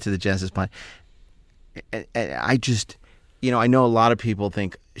once they get to the Genesis planet, I just, I know a lot of people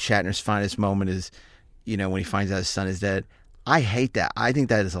think Shatner's finest moment is, when he finds out his son is dead. I hate that. I think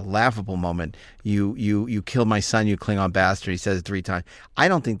that is a laughable moment. You killed my son, you Klingon bastard. He says it 3 times. I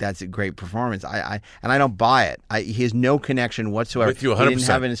don't think that's a great performance. I don't buy it. He has no connection whatsoever. With you 100%. He didn't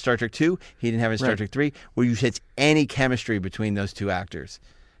have it in Star Trek 2. He didn't have it in Star Trek 3, where you hit any chemistry between those two actors.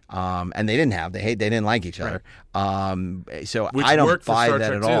 And they didn't have. They didn't like each other. So Which I don't worked for buy Star that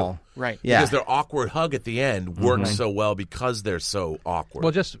Trek at too. all. Right. Yeah. Because their awkward hug at the end works so well because they're so awkward.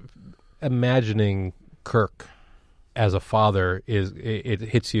 Well, just imagining Kirk as a father it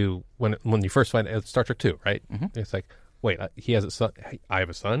hits you when you first find out Star Trek 2, right? It's like, wait, he has a son. I have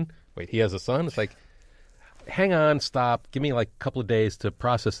a son. Wait, he has a son. It's like, hang on, stop. Give me like a couple of days to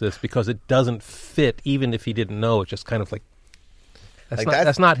process this because it doesn't fit. Even if he didn't know, it's just kind of like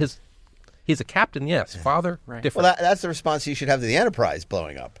that's not his. He's a captain, yes. Father, different. Well, that's the response you should have to the Enterprise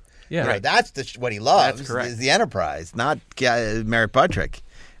blowing up. Yeah. Right. That's what he loves. That's correct. Is the Enterprise, not Merritt Buttrick.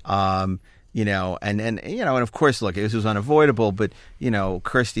 And of course, look, this was unavoidable, but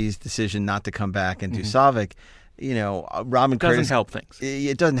Kirsty's decision not to come back and do Savik, Robin Doesn't Curtis help things.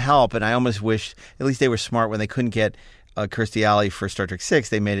 It doesn't help, and I almost wish at least they were smart when they couldn't get Kirstie Alley for Star Trek 6.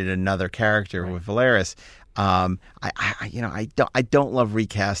 They made it another character with Valeris. I don't love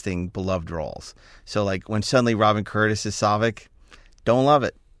recasting beloved roles. So like when suddenly Robin Curtis is Savik, don't love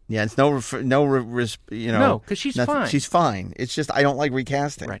it. Yeah, it's no, because she's nothing. fine. She's fine. It's just I don't like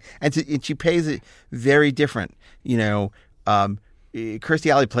recasting. Right. And she plays it very different. Kirstie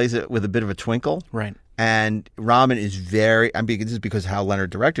Alley plays it with a bit of a twinkle. Right. And Robin is this is because how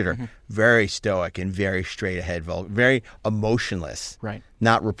Leonard directed her, very stoic and very straight ahead, very emotionless. Right.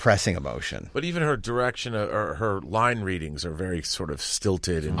 Not repressing emotion. But even her direction or her line readings are very sort of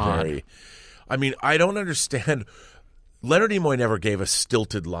stilted and very. I mean, I don't understand. Leonard Nimoy never gave a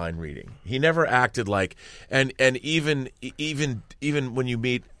stilted line reading. He never acted like, and even when you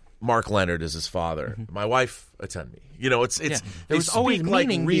meet Mark Leonard as his father, my wife attend me. It's There they was always speak like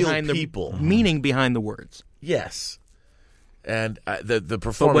meaning real behind people. the meaning behind the words. Yes, and the But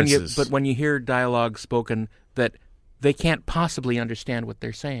performances. when you hear dialogue spoken that they can't possibly understand what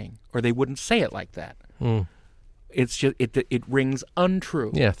they're saying, or they wouldn't say it like that. It's just it rings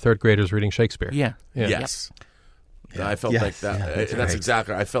untrue. Yeah, third graders reading Shakespeare. Yeah. Yes. I felt Yes. like that. Yeah, that's that's right.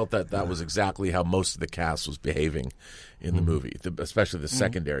 exactly. I felt that was exactly how most of the cast was behaving in the movie, especially the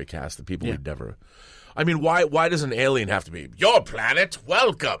secondary cast, the people we'd never. I mean, why does an alien have to be your planet?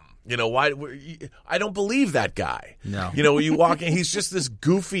 Welcome. Why? I don't believe that guy. No. You walk in, he's just this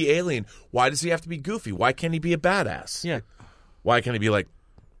goofy alien. Why does he have to be goofy? Why can't he be a badass? Yeah. Why can't he be like,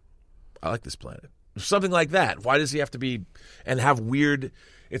 I like this planet? Something like that. Why does he have to be and have weird?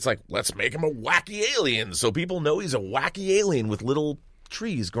 It's like, let's make him a wacky alien so people know he's a wacky alien with little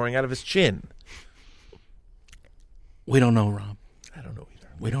trees growing out of his chin. We don't know, Rob. I don't know either.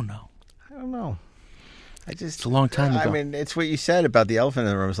 We don't know. I don't know. It's a long time ago. I mean, it's what you said about the elephant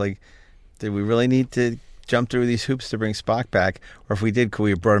in the room. It's like, did we really need to jump through these hoops to bring Spock back? Or if we did, could we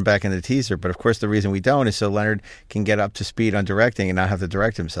have brought him back in the teaser? But of course, the reason we don't is so Leonard can get up to speed on directing and not have to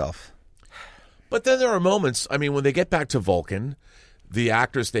direct himself. But then there are moments, I mean, when they get back to Vulcan, the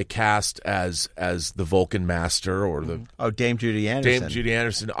actress they cast as the Vulcan Master or the Dame Judy Anderson. Dame Judy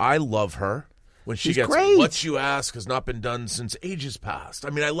Anderson, I love her. When she She's gets great. What You Ask has not been done since ages past.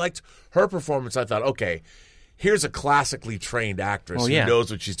 I mean, I liked her performance. I thought, okay, here's a classically trained actress who knows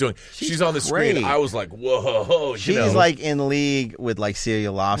what she's doing. She's on the great. screen. I was like, whoa. She's like in league with like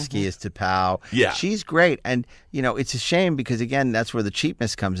Celia Lovsky as T'Pau. Yeah. She's great. And, it's a shame because, again, that's where the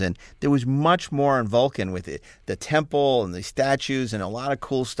cheapness comes in. There was much more on Vulcan with it. The temple and the statues and a lot of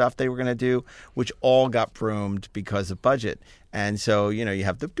cool stuff they were going to do, which all got broomed because of budget. And so, you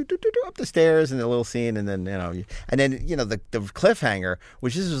have the up the stairs and the little scene, and then, the cliffhanger,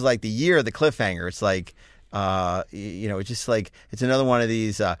 which this was like the year of the cliffhanger. It's like, it's just like, it's another one of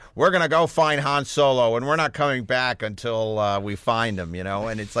these, we're going to go find Han Solo and we're not coming back until we find him,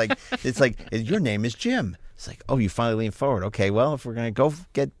 and it's like, your name is Jim. It's like, oh, you finally lean forward. Okay, well, if we're going to go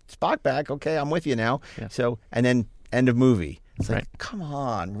get Spock back, okay, I'm with you now. Yeah. So, and then end of movie. It's like, come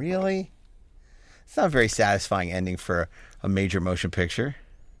on, really? It's not a very satisfying ending for a major motion picture.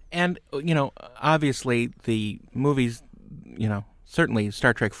 And, obviously the movies, certainly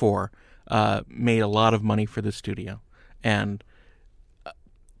Star Trek 4 made a lot of money for the studio. And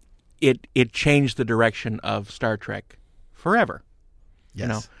it changed the direction of Star Trek forever.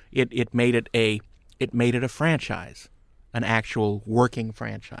 Yes. It made it a franchise, an actual working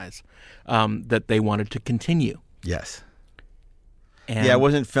franchise that they wanted to continue. Yes. And, it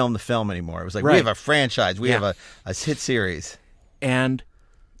wasn't film to film anymore. It was like, we have a franchise. We have a hit series. And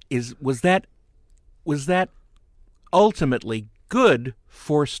was that ultimately good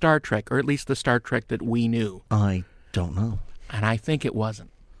for Star Trek, or at least the Star Trek that we knew? I don't know. And I think it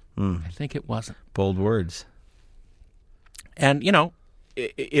wasn't. I think it wasn't. Bold words. And,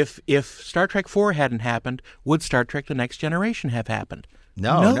 if Star Trek 4 hadn't happened, would Star Trek The Next Generation have happened?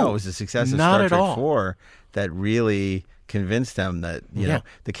 No, it was the success of Star Trek 4 that really convinced them that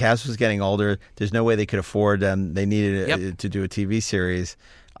the cast was getting older. There's no way they could afford them. They needed to do a TV series.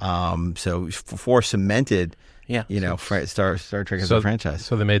 So 4 cemented, Star Trek as a franchise.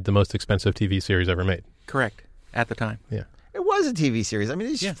 So they made the most expensive TV series ever made. Correct. At the time. Yeah. It was a TV series. I mean,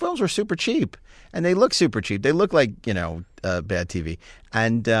 these films were super cheap, and they look super cheap. They look like bad TV.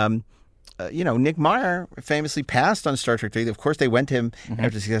 And Nick Meyer famously passed on Star Trek 3. Of course, they went to him after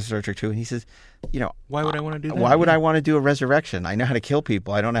the success of Star Trek 2, and he says, why would I want to do that? Why would I want to do a resurrection? I know how to kill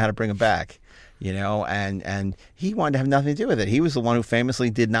people. I don't know how to bring them back. And he wanted to have nothing to do with it. He was the one who famously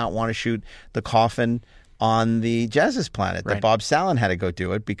did not want to shoot the coffin on the Genesis planet. That Bob Sallin had to go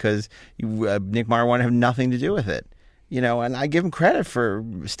do it because Nick Meyer wanted to have nothing to do with it. And I give him credit for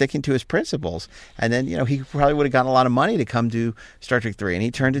sticking to his principles. And then, he probably would have gotten a lot of money to come do Star Trek 3, and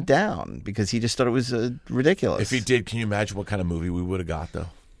he turned it down because he just thought it was ridiculous. If he did, can you imagine what kind of movie we would have got, though?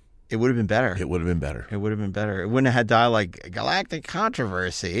 It would have been better. It would have been better. It would have been better. It wouldn't have had dialogue like galactic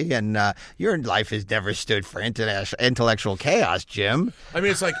controversy and your life has never stood for intellectual chaos, Jim. I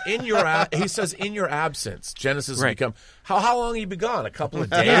mean, it's like he says in your absence, Genesis has become. How long have you been gone? A couple of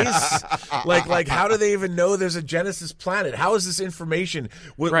days? like how do they even know there's a Genesis planet? How is this information?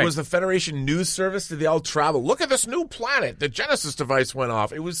 Was the Federation News Service? Did they all travel? Look at this new planet. The Genesis device went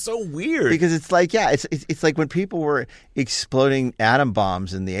off. It was so weird. Because it's like, it's like when people were exploding atom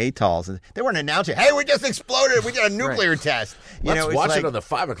bombs in the atolls, and they weren't announcing, "Hey, we just exploded. We did a nuclear test." Let's watch it on the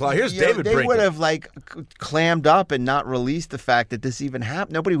 5 o'clock. Here's David Brinkley. They would have clammed up and not released the fact that this even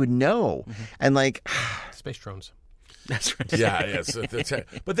happened. Nobody would know. And space drones. That's right. Yeah.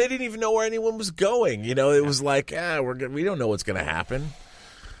 But they didn't even know where anyone was going. It was like, we don't know what's going to happen.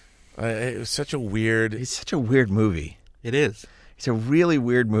 It was such a weird. It's such a weird movie. It is. It's a really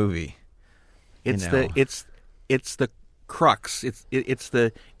weird movie. It's the crux. It's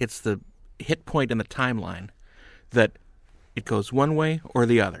the hit point in the timeline that it goes one way or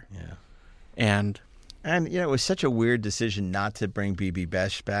the other. Yeah. And it was such a weird decision not to bring BB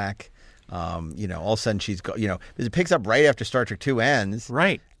Besh back. All of a sudden she's it picks up right after Star Trek 2 ends,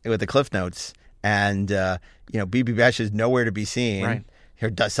 right, with the Cliff Notes, and BB Besh is nowhere to be seen. Right.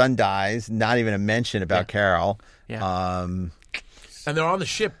 Her son dies, not even a mention about Carol. Yeah. And they're on the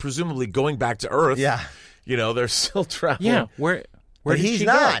ship, presumably going back to Earth. Yeah. They're still traveling. Yeah. Where but did he's she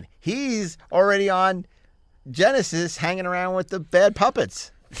not. go? He's already on Genesis, hanging around with the bad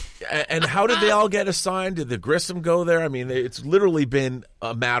puppets. And how did they all get assigned? Did the Grissom go there? I mean, it's literally been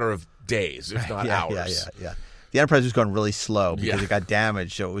a matter of days, if not hours. Yeah. The Enterprise was going really slow because it got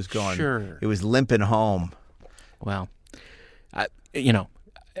damaged, so it was going. Sure. It was limping home. Well, I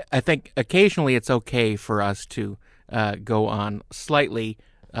think occasionally it's okay for us to go on slightly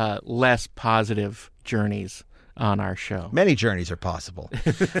less positive journeys on our show. Many journeys are possible.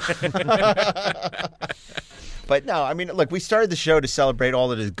 But no, I mean, look, we started the show to celebrate all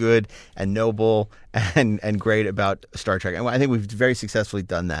that is good and noble and great about Star Trek, and I think we've very successfully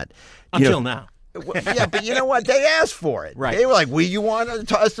done that. Until now. Yeah, but you know what? They asked for it. Right. They were like, you want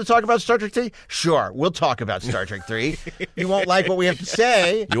us to talk about Star Trek 3? Sure, we'll talk about Star Trek 3. You won't like what we have to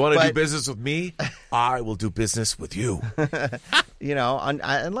say. You want to do business with me? I will do business with you.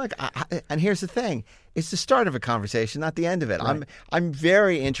 And look, and here's the thing. It's the start of a conversation, not the end of it. Right. I'm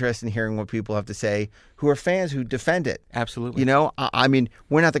very interested in hearing what people have to say who are fans who defend it. Absolutely. I mean,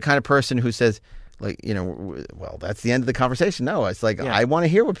 we're not the kind of person who says, well, that's the end of the conversation. No, it's like, I want to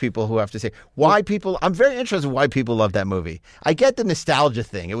hear what people who have to say. I'm very interested in why people love that movie. I get the nostalgia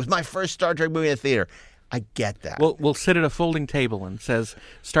thing. It was my first Star Trek movie in the theater. I get that. We'll sit at a folding table and says,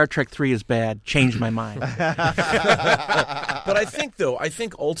 Star Trek 3 is bad. Change my mind. But I think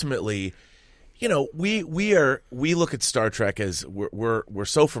ultimately, we look at Star Trek as we're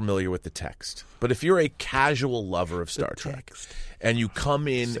so familiar with the text. But if you're a casual lover of Star Trek and you come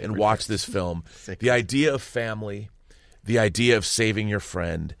in and watch this film, the idea of family, the idea of saving your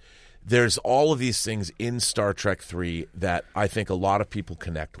friend, there's all of these things in Star Trek 3 that I think a lot of people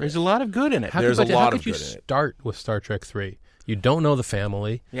connect with. There's a lot of good in it. How could you start with Star Trek 3? You don't know the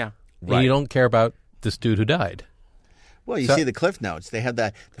family. Yeah. And you don't care about this dude who died. Well, you see the Cliff Notes. They have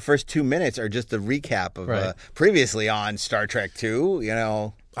that. The first 2 minutes are just a recap of previously on Star Trek 2,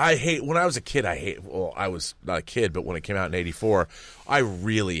 I hate, when I was a kid, I was not a kid, but when it came out in 1984, I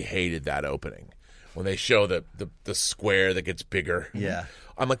really hated that opening. When they show the square that gets bigger. Yeah.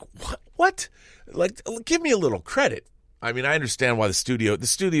 I'm like, what? Like, give me a little credit. I mean, I understand why the studio,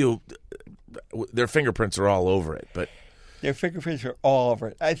 their fingerprints are all over it, but. Their fingerprints are all over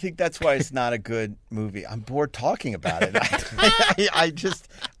it. I think that's why it's not a good movie. I'm bored talking about it.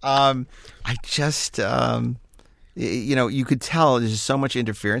 You could tell there's just so much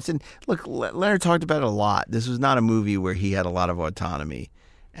interference. And look, Leonard talked about it a lot. This was not a movie where he had a lot of autonomy.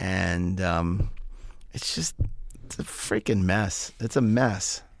 And it's a freaking mess. It's a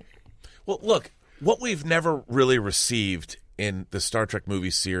mess. Well, look, what we've never really received in the Star Trek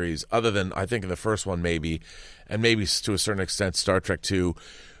movie series, other than I think in the first one maybe, and maybe to a certain extent Star Trek 2,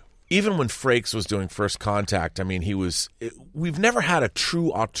 even when Frakes was doing First Contact, I mean, we've never had a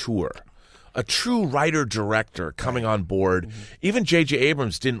true auteur, a true writer-director coming on board. Mm-hmm. Even J.J.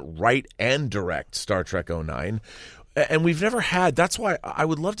 Abrams didn't write and direct Star Trek 09. And we've never had. That's why I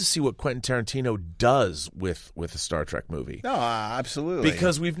would love to see what Quentin Tarantino does with a Star Trek movie. No, absolutely.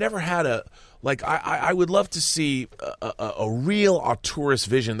 Because we've never had I would love to see a real auteurist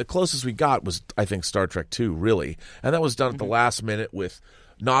vision. The closest we got was, I think, Star Trek 2, really. And that was done at the last minute with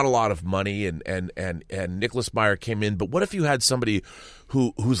not a lot of money, and Nicholas Meyer came in. But what if you had somebody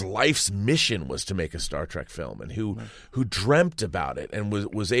whose life's mission was to make a Star Trek film, and who dreamt about it and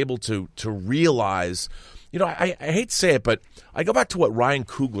was able to realize. I hate to say it, but I go back to what Ryan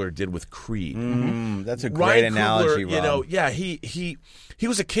Coogler did with Creed. That's a great analogy, Rob. He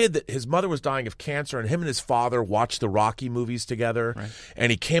was a kid that his mother was dying of cancer, and him and his father watched the Rocky movies together,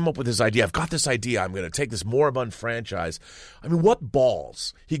 and he came up with this idea. I've got this idea. I'm going to take this moribund franchise. I mean, what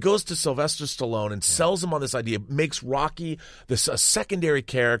balls? He goes to Sylvester Stallone and sells him on this idea, makes Rocky a secondary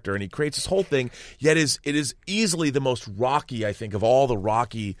character, and he creates this whole thing, yet it is easily the most Rocky, I think, of all the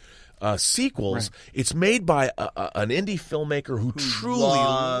Rocky sequels. It's made by an indie filmmaker who truly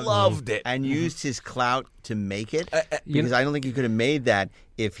loved it and used his clout to make it. Because I don't think he could have made that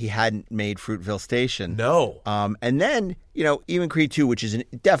if he hadn't made Fruitvale Station. No. And then even Creed 2, which is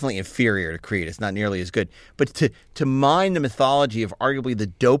definitely inferior to Creed, it's not nearly as good. But to mine the mythology of arguably the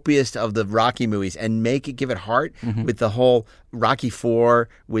dopiest of the Rocky movies and give it heart with the whole Rocky 4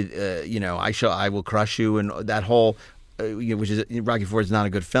 with I Will Crush You and that whole. Which is Rocky IV is not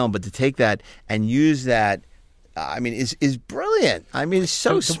a good film, but to take that and use that, is brilliant. I mean, it's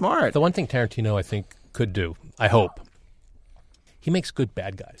so smart. The one thing Tarantino, I think, could do, I hope, he makes good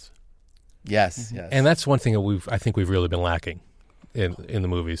bad guys. Yes. And that's one thing that I think we've really been lacking in the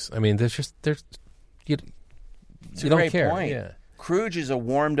movies. I mean, you don't care. Point. Yeah. Cruge is a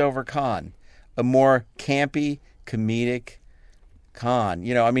warmed over Khan, a more campy, comedic Khan.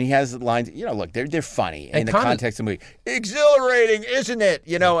 He has lines, look, they're funny in the context of the movie. Exhilarating, isn't it?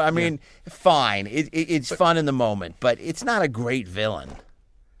 Fine. It's fun in the moment, but it's not a great villain.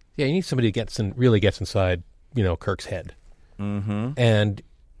 Yeah, you need somebody who really gets inside, Kirk's head. Mm-hmm. And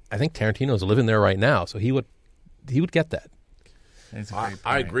I think Tarantino's living there right now, so he would get that.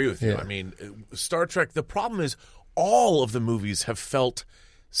 I agree with you. Yeah. I mean, Star Trek, the problem is all of the movies have felt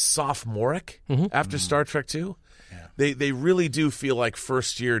sophomoric after Star Trek 2. Yeah. They really do feel like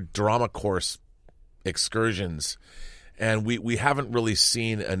first-year drama course excursions, and we haven't really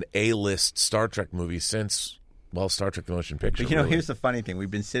seen an A-list Star Trek movie since well, Star Trek: The Motion Picture. But, you know, really. here's the funny thing.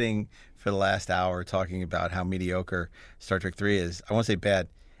 We've been sitting for the last hour talking about how mediocre Star Trek 3 is. I won't say bad.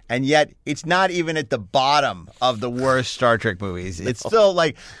 And yet, it's not even at the bottom of the worst Star Trek movies. It's still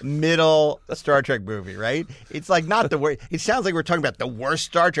like middle Star Trek movie, right? It's like not the worst. It sounds like we're talking about the worst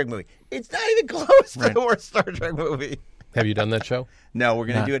Star Trek movie. It's not even close to the worst Star Trek movie. Have you done that show? No, we're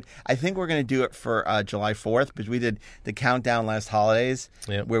going to do it. I think we're going to do it for July 4th because we did the countdown last holidays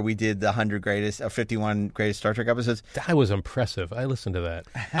where we did the 100 greatest, 51 greatest Star Trek episodes. That was impressive. I listened to that.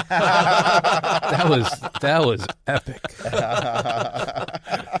 that was epic.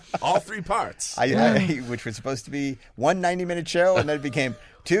 All 3 parts. Which was supposed to be one 90-minute show, and then it became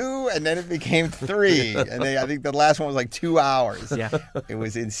 2, and then it became 3. And I think the last one was like 2 hours. Yeah. It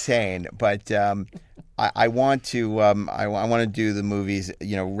was insane. But I want to I want to do the movies,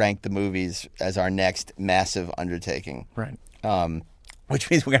 rank the movies as our next massive undertaking. Right. Which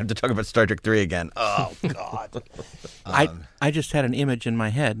means we're going to have to talk about Star Trek 3 again. Oh, God. I just had an image in my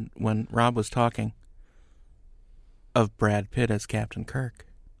head when Rob was talking of Brad Pitt as Captain Kirk.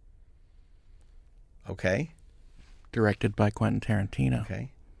 Okay. Directed by Quentin Tarantino.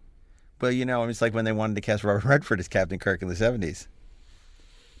 Okay. But, it's like when they wanted to cast Robert Redford as Captain Kirk in the 70s.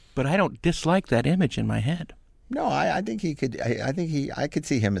 But I don't dislike that image in my head. No, I think he could. I could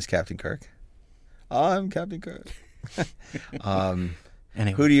see him as Captain Kirk. I'm Captain Kirk.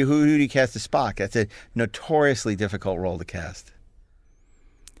 Anyway. Who do you cast as Spock? That's a notoriously difficult role to cast.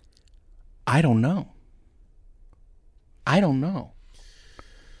 I don't know.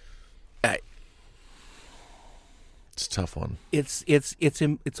 It's a tough one. It's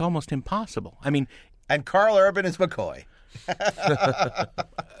almost impossible. I mean, and Carl Urban is McCoy.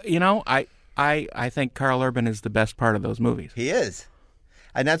 I think Carl Urban is the best part of those movies. He is.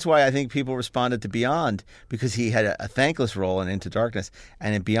 And that's why I think people responded to Beyond, because he had a thankless role in Into Darkness.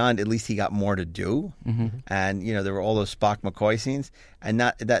 And in Beyond, at least he got more to do. Mm-hmm. And, there were all those Spock-McCoy scenes. And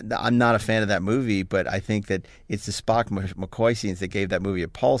I'm not a fan of that movie, but I think that it's the Spock-McCoy scenes that gave that movie a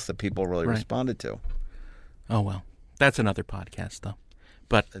pulse that people really responded to. Oh, well. That's another podcast, though.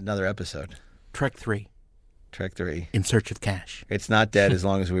 But another episode. Trek 3. Trek 3. In Search of Cash. It's not dead as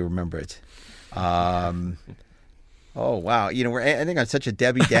long as we remember it. Oh, wow. We're ending on such a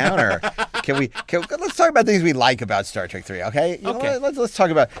Debbie Downer. Let's talk about things we like about Star Trek 3, okay? Okay. Let's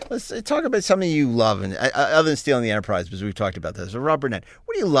talk about something you love, and other than stealing the Enterprise, because we've talked about this. So, Rob Burnett,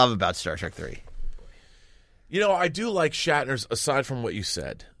 what do you love about Star Trek 3? I do like Shatner's, aside from what you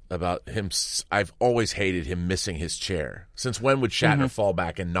said about him. I've always hated him missing his chair. Since when would Shatner fall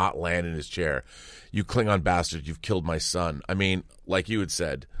back and not land in his chair? You Klingon bastard, you've killed my son. I mean, like you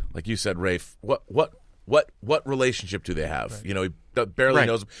said, Rafe, what relationship do they have? Right. He barely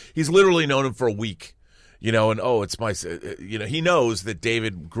knows him. He's literally known him for a week, it's my, he knows that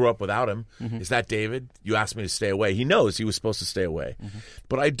David grew up without him. Mm-hmm. Is that David? You asked me to stay away. He knows he was supposed to stay away. Mm-hmm.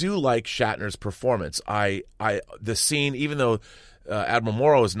 But I do like Shatner's performance. The scene, even though Admiral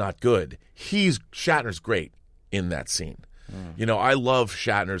Morrow is not good, Shatner's great in that scene. I love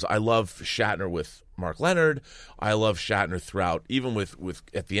Shatner's. I love Shatner with Mark Leonard. I love Shatner throughout, even with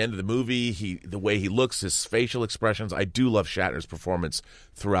at the end of the movie, the way he looks, his facial expressions. I do love Shatner's performance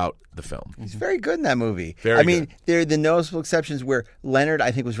throughout the film. He's very good in that movie. Very good. There are the noticeable exceptions where Leonard,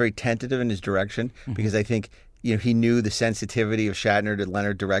 I think, was very tentative in his direction, because I think he knew the sensitivity of Shatner to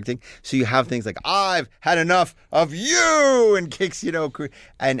Leonard directing. So you have things like, I've had enough of you, and kicks, and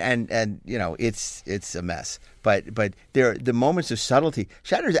it's a mess. But there are the moments of subtlety.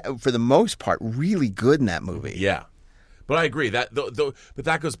 Shatner's, for the most part, really good in that movie. Yeah. But I agree. But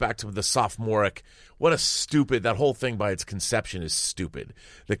that goes back to the sophomoric. That whole thing by its conception is stupid.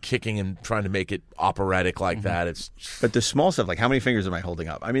 The kicking and trying to make it operatic like that. But the small stuff, like how many fingers am I holding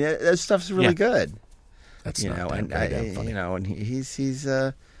up? I mean, that stuff's really good. That's funny. And he's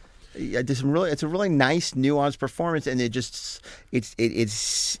it's a really nice, nuanced performance, and it slips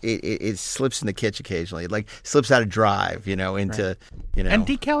in the kitsch occasionally. It slips out of Drive, into. And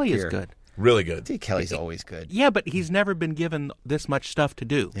D. Kelly is good. Really good. D. Kelly's always good. Yeah, but he's never been given this much stuff to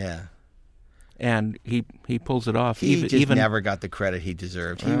do. Yeah. And he pulls it off. He even never got the credit he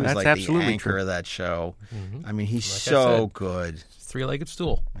deserved. He was like the anchor of that show. Mm-hmm. I mean, he's so good. Three-legged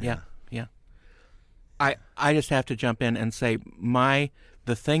stool. Yeah. I just have to jump in and say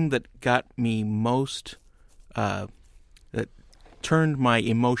the thing that got me most, that turned my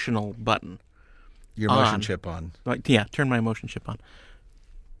emotional button. Your emotion chip on. Yeah, turned my emotion chip on.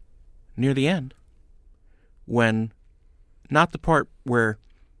 Near the end, when, not the part where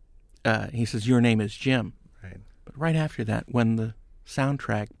he says, your name is Jim. Right. But right after that, when the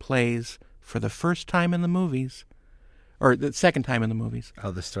soundtrack plays for the first time in the movies, or the second time in the movies.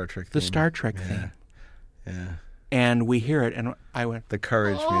 Oh, the Star Trek theme. The Star Trek theme. Yeah. And we hear it, and I went, The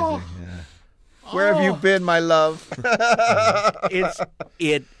Courage music. Yeah. Where have you been, my love?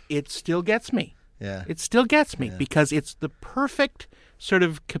 it still gets me. Yeah. It still gets me because it's the perfect sort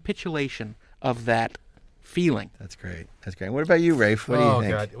of capitulation of that feeling. That's great. That's great. What about you, Rafe? What do you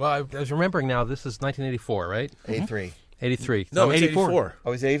think? God. Well, I was remembering now, this is 1984, right? 83. 83. No, I'm it's 84.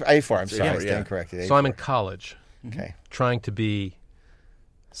 Oh, it's 84. I'm sorry. I 84, stand corrected. So I'm in college, Okay. trying to be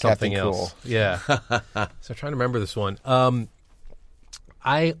something Captain else. Cool. Yeah. So trying to remember this one.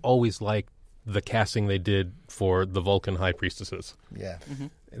 I always liked the casting they did for the Vulcan High Priestesses. Yeah.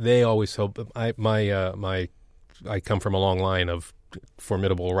 They always help. I come from a long line of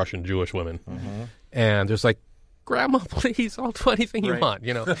formidable Russian Jewish women, and there's like, Grandma, please, I'll do anything you want.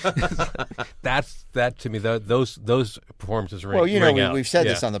 You know, that's that to me. Those performances ring. Well, you know, ring out. we've said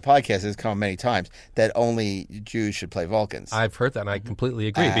Yeah. this on the podcast. It's come many times that only Jews should play Vulcans. I've heard that, and I completely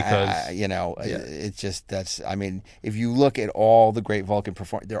agree because you know, it's just I mean, if you look at all the great Vulcan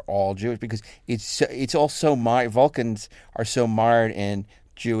performers, they're all Jewish because it's all so mired. Vulcans are so mired in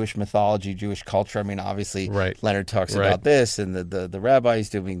Jewish mythology, Jewish culture. I mean, obviously, Right. Leonard talks Right. about this, and the rabbis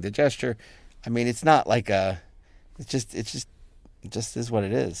doing the gesture. I mean, it's not like a. It just is what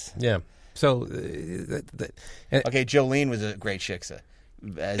it is. yeah. So, Okay, Jolene was a great shiksa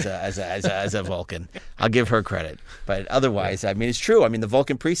as a Vulcan. I'll give her credit, but otherwise, I mean, it's true. I mean, the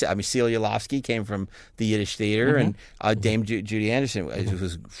Vulcan priest. I mean, Celia Yofsky came from the Yiddish theater, and Dame Judy Anderson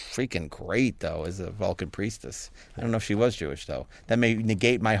was freaking great though as a Vulcan priestess. I don't know if she was Jewish though. That may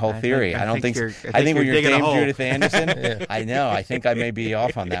negate my whole theory. I don't think. I think when you're digging a Dame hole. Judith Anderson, I know. I think I may be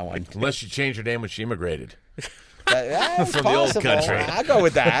off on that one. Unless she changed her name when she immigrated. That's From the old possible. country. I'll go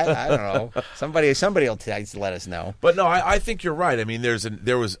with that. I don't know. Somebody will let us know. But no, I think you're right. I mean,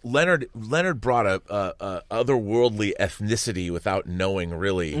 there was Leonard brought a otherworldly ethnicity without knowing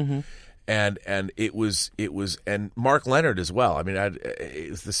really, and it was and Mark Leonard as well. I mean,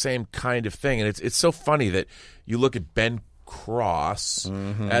 it's the same kind of thing, and it's so funny that you look at Ben Cross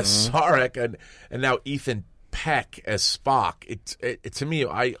as Sarek and now Ethan Peck as Spock. It to me,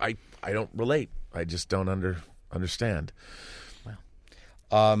 I don't relate. I just don't understand.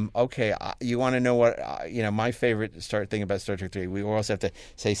 Okay, you want to know what my favorite thing about Star Trek 3? We also have to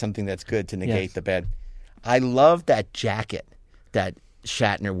say something that's good to negate the bad. I love that jacket that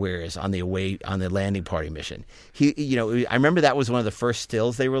Shatner wears on the landing party mission. I remember that was one of the first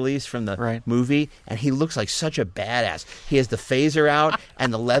stills they released from the movie, and he looks like such a badass. He has the phaser out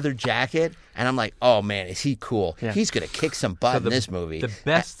and the leather jacket, and I'm like, oh man, is he cool? Yeah. He's gonna kick some butt in this movie. The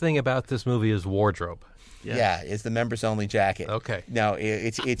best thing about this movie is wardrobe. Yeah, it's the members only jacket. Okay. No,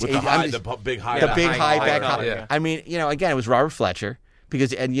 it's With the big high back. Yeah. I mean, again, it was Robert Fletcher.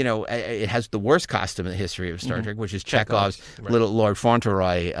 Because it has the worst costume in the history of Star Trek, which is Chekhov's little Lord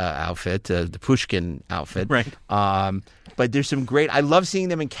Fauntleroy outfit, the Pushkin outfit. Right. But there's some great. I love seeing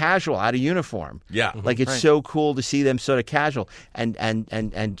them in casual, out of uniform. Yeah. Like it's so cool to see them sort of casual, and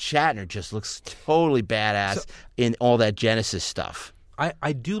Shatner just looks totally badass in all that Genesis stuff.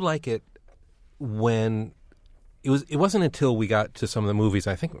 I do like it when it wasn't until we got to some of the movies.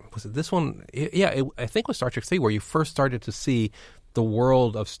 I think was it this one? I think it was Star Trek 3 where you first started to see the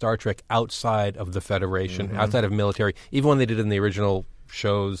world of Star Trek outside of the Federation, outside of military. Even when they did it in the original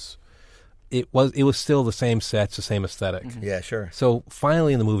shows, it was still the same sets, the same aesthetic. Yeah, sure. So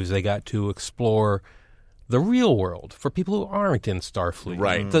finally in the movies they got to explore the real world for people who aren't in Starfleet.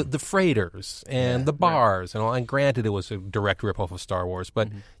 Right. The freighters and the bars and all. And granted, it was a direct ripoff of Star Wars, but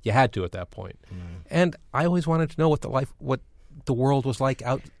you had to at that point. And I always wanted to know what the world was like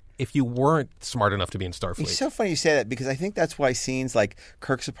out if you weren't smart enough to be in Starfleet. It's so funny you say that because I think that's why scenes like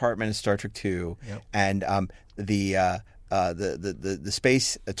Kirk's apartment in Star Trek 2 and the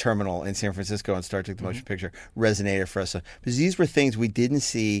space terminal in San Francisco in Star Trek The Motion Picture resonated for us. Because these were things we didn't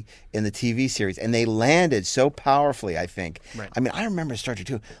see in the TV series, and they landed so powerfully, I think. Right. I mean, I remember Star Trek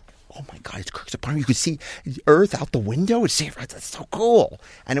 2. Oh my God, it's Kirk's apartment. You could see Earth out the window. It's that's so cool.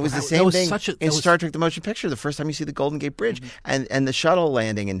 And it was the same thing in Star Trek The Motion Picture, the first time you see the Golden Gate Bridge and the shuttle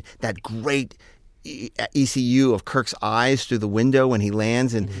landing and that great ECU of Kirk's eyes through the window when he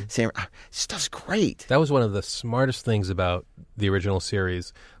lands and stuff's great. That was one of the smartest things about the original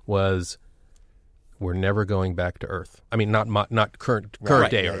series was we're never going back to Earth. I mean, not current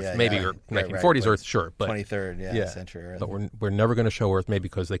day Earth, maybe 1940s Earth, sure, but 23rd century Earth. But we're never going to show Earth, maybe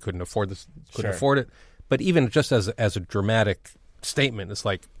because they couldn't afford it. But even just as a dramatic statement, it's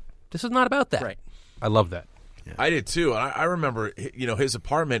like this is not about that. Right. I love that. Yeah. I did too. I remember, his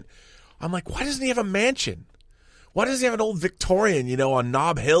apartment. I'm like, why doesn't he have a mansion? Why does he have an old Victorian, on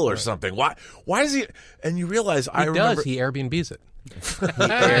Nob Hill or something? Why does he? And you realize He does. He Airbnbs it.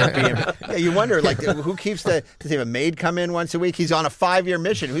 Yeah, you wonder, like, who keeps does he have a maid come in once a week? He's on a 5-year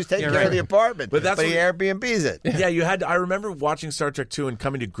mission. Who's taking care of the apartment? But he Airbnbs it. Yeah, you had. I remember watching Star Trek 2 and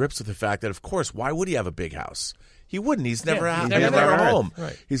coming to grips with the fact that, of course, why would he have a big house? He wouldn't. He's never had a home.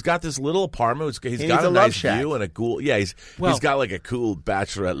 Right. He's got this little apartment. He's He got needs a a love nice shack. view and a cool. Yeah, he's got like a cool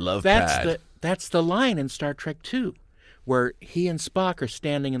bachelorette love pad. That's the line in Star Trek 2, where he and Spock are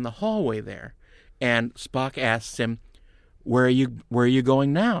standing in the hallway there, and Spock asks him, "Where are you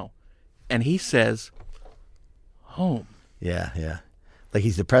going now?" And he says, "Home." Yeah. Like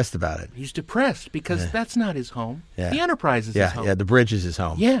he's depressed about it. He's depressed because that's not his home. Yeah. The Enterprise is his home. Yeah, the bridge is his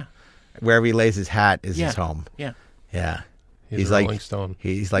home. Yeah. Wherever he lays his hat is Yeah. his home. Yeah. Yeah. He's a like Rolling Stone.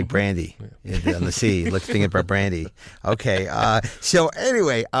 He's like Brandy on the sea. Let's think about Brandy. Okay. So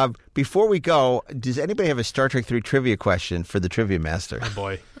anyway, before we go, does anybody have a Star Trek 3 trivia question for the Trivia Master? Oh,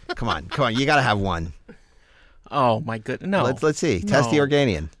 boy. Come on. You got to have one. Oh my goodness! No. Let's see. Test the No.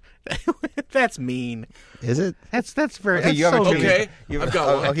 Organian. That's mean. Is it? That's very. Okay, that's you have so a trivia. mean. I've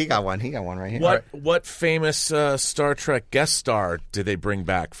got one. Oh, he got one. He got one right here. What famous Star Trek guest star did they bring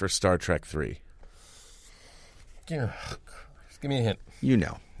back for Star Trek 3? Just give me a hint. You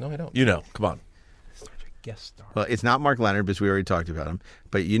know. No, I don't. You know, come on. Guest star. Well, it's not Mark Leonard because we already talked about him,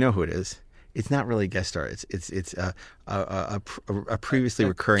 but you know who it is. It's not really a guest star. It's a previously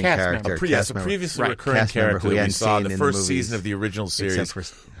recurring cast character. member. Yes, cast a member. previously Right. recurring Cast member character who we that we hadn't saw in seen the in the first movies. season of the original series, Except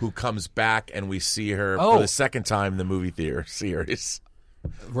for- who comes back and we see her Oh. for the second time in the movie theater series.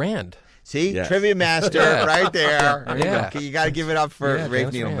 Rand. See, Yes. Trivia Master right there. Yeah. Okay, you got to give it up for Yeah,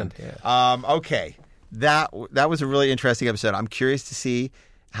 Rafe Dennis Needleman. Rand, Okay, that was a really interesting episode. I'm curious to see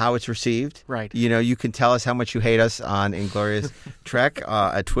how it's received. Right. You know, you can tell us how much you hate us on Inglorious Trek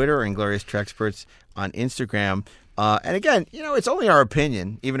at Twitter or Inglorious Trexperts on Instagram. And again, you know, it's only our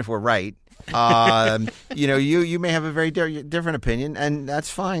opinion, even if we're right. You know, you may have a very different opinion, and that's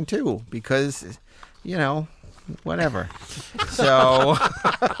fine too, because, you know, whatever. So,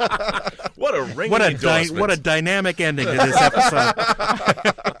 What a ringing What a endorsement. dynamic ending to this episode.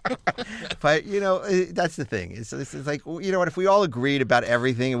 but you know, that's the thing. It's like, you know what? If we all agreed about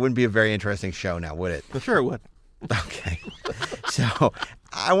everything, it wouldn't be a very interesting show now, would it? Sure it would. Okay. So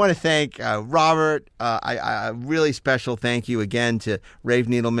I want to thank Robert. A really special thank you again to Rafe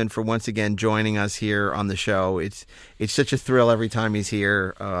Needleman for once again joining us here on the show. It's such a thrill every time he's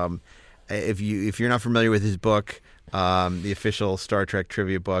here. If you're not familiar with his book, the official Star Trek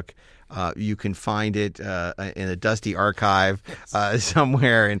trivia book, you can find it in a dusty archive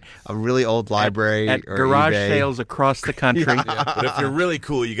somewhere in a really old library At or garage eBay. sales across the country. But if you're really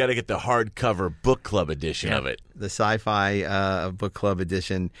cool, you got to get the hardcover book club edition of it. The Sci-Fi Book Club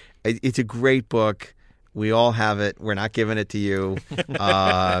edition. It's a great book. We all have it. We're not giving it to you.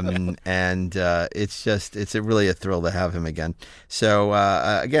 And it's really a thrill to have him again. So,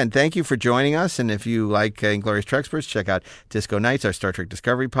 again, thank you for joining us. And if you like Inglorious Trexperts, check out Disco Nights, our Star Trek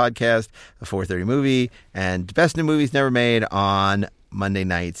Discovery podcast, a 4:30 movie, and Best New Movies Never Made on Monday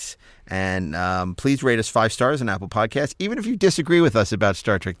nights. And please rate us 5 stars on Apple Podcasts, even if you disagree with us about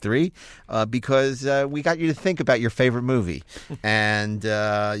Star Trek 3, because we got you to think about your favorite movie. And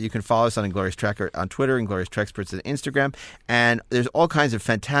you can follow us on Inglorious Trek on Twitter, Inglorious Trexperts on Instagram. And there's all kinds of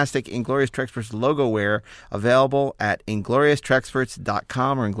fantastic Inglorious Trexperts logo wear available at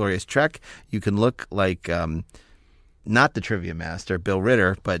inglorioustrexperts.com or Inglorious Trek. You can look like... not the Trivia Master, Bill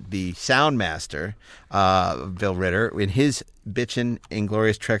Ritter, but the Sound Master, Bill Ritter, in his Bitchin'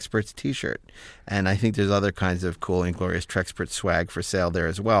 Inglorious Trexperts t-shirt. And I think there's other kinds of cool Inglorious Trexperts swag for sale there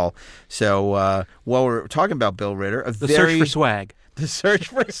as well. So while we're talking about Bill Ritter, The search for swag. The search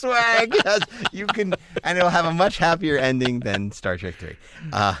for swag, yes, you can, and it'll have a much happier ending than Star Trek 3.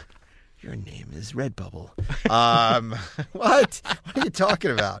 Your name is Redbubble. What? What are you talking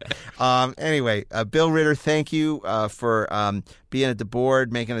about? Anyway, Bill Ritter, thank you for being at the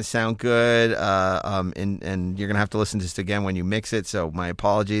board, making it sound good. And you're going to have to listen to this again when you mix it, so my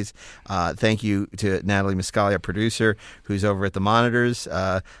apologies. Thank you to Natalie Miscali, our producer, who's over at the monitors.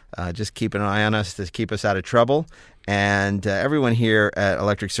 Just keep an eye on us to keep us out of trouble. And everyone here at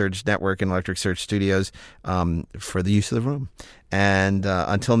Electric Surge Network and Electric Surge Studios for the use of the room. And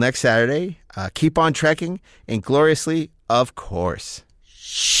until next Saturday, keep on trekking ingloriously, of course.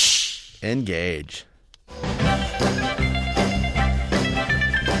 Engage.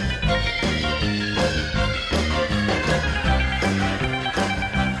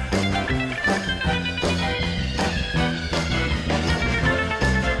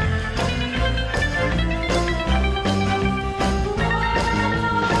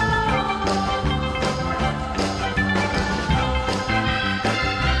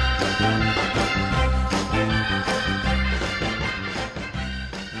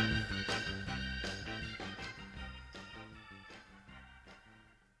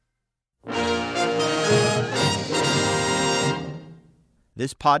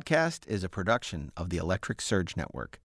 This podcast is a production of the Electric Surge Network.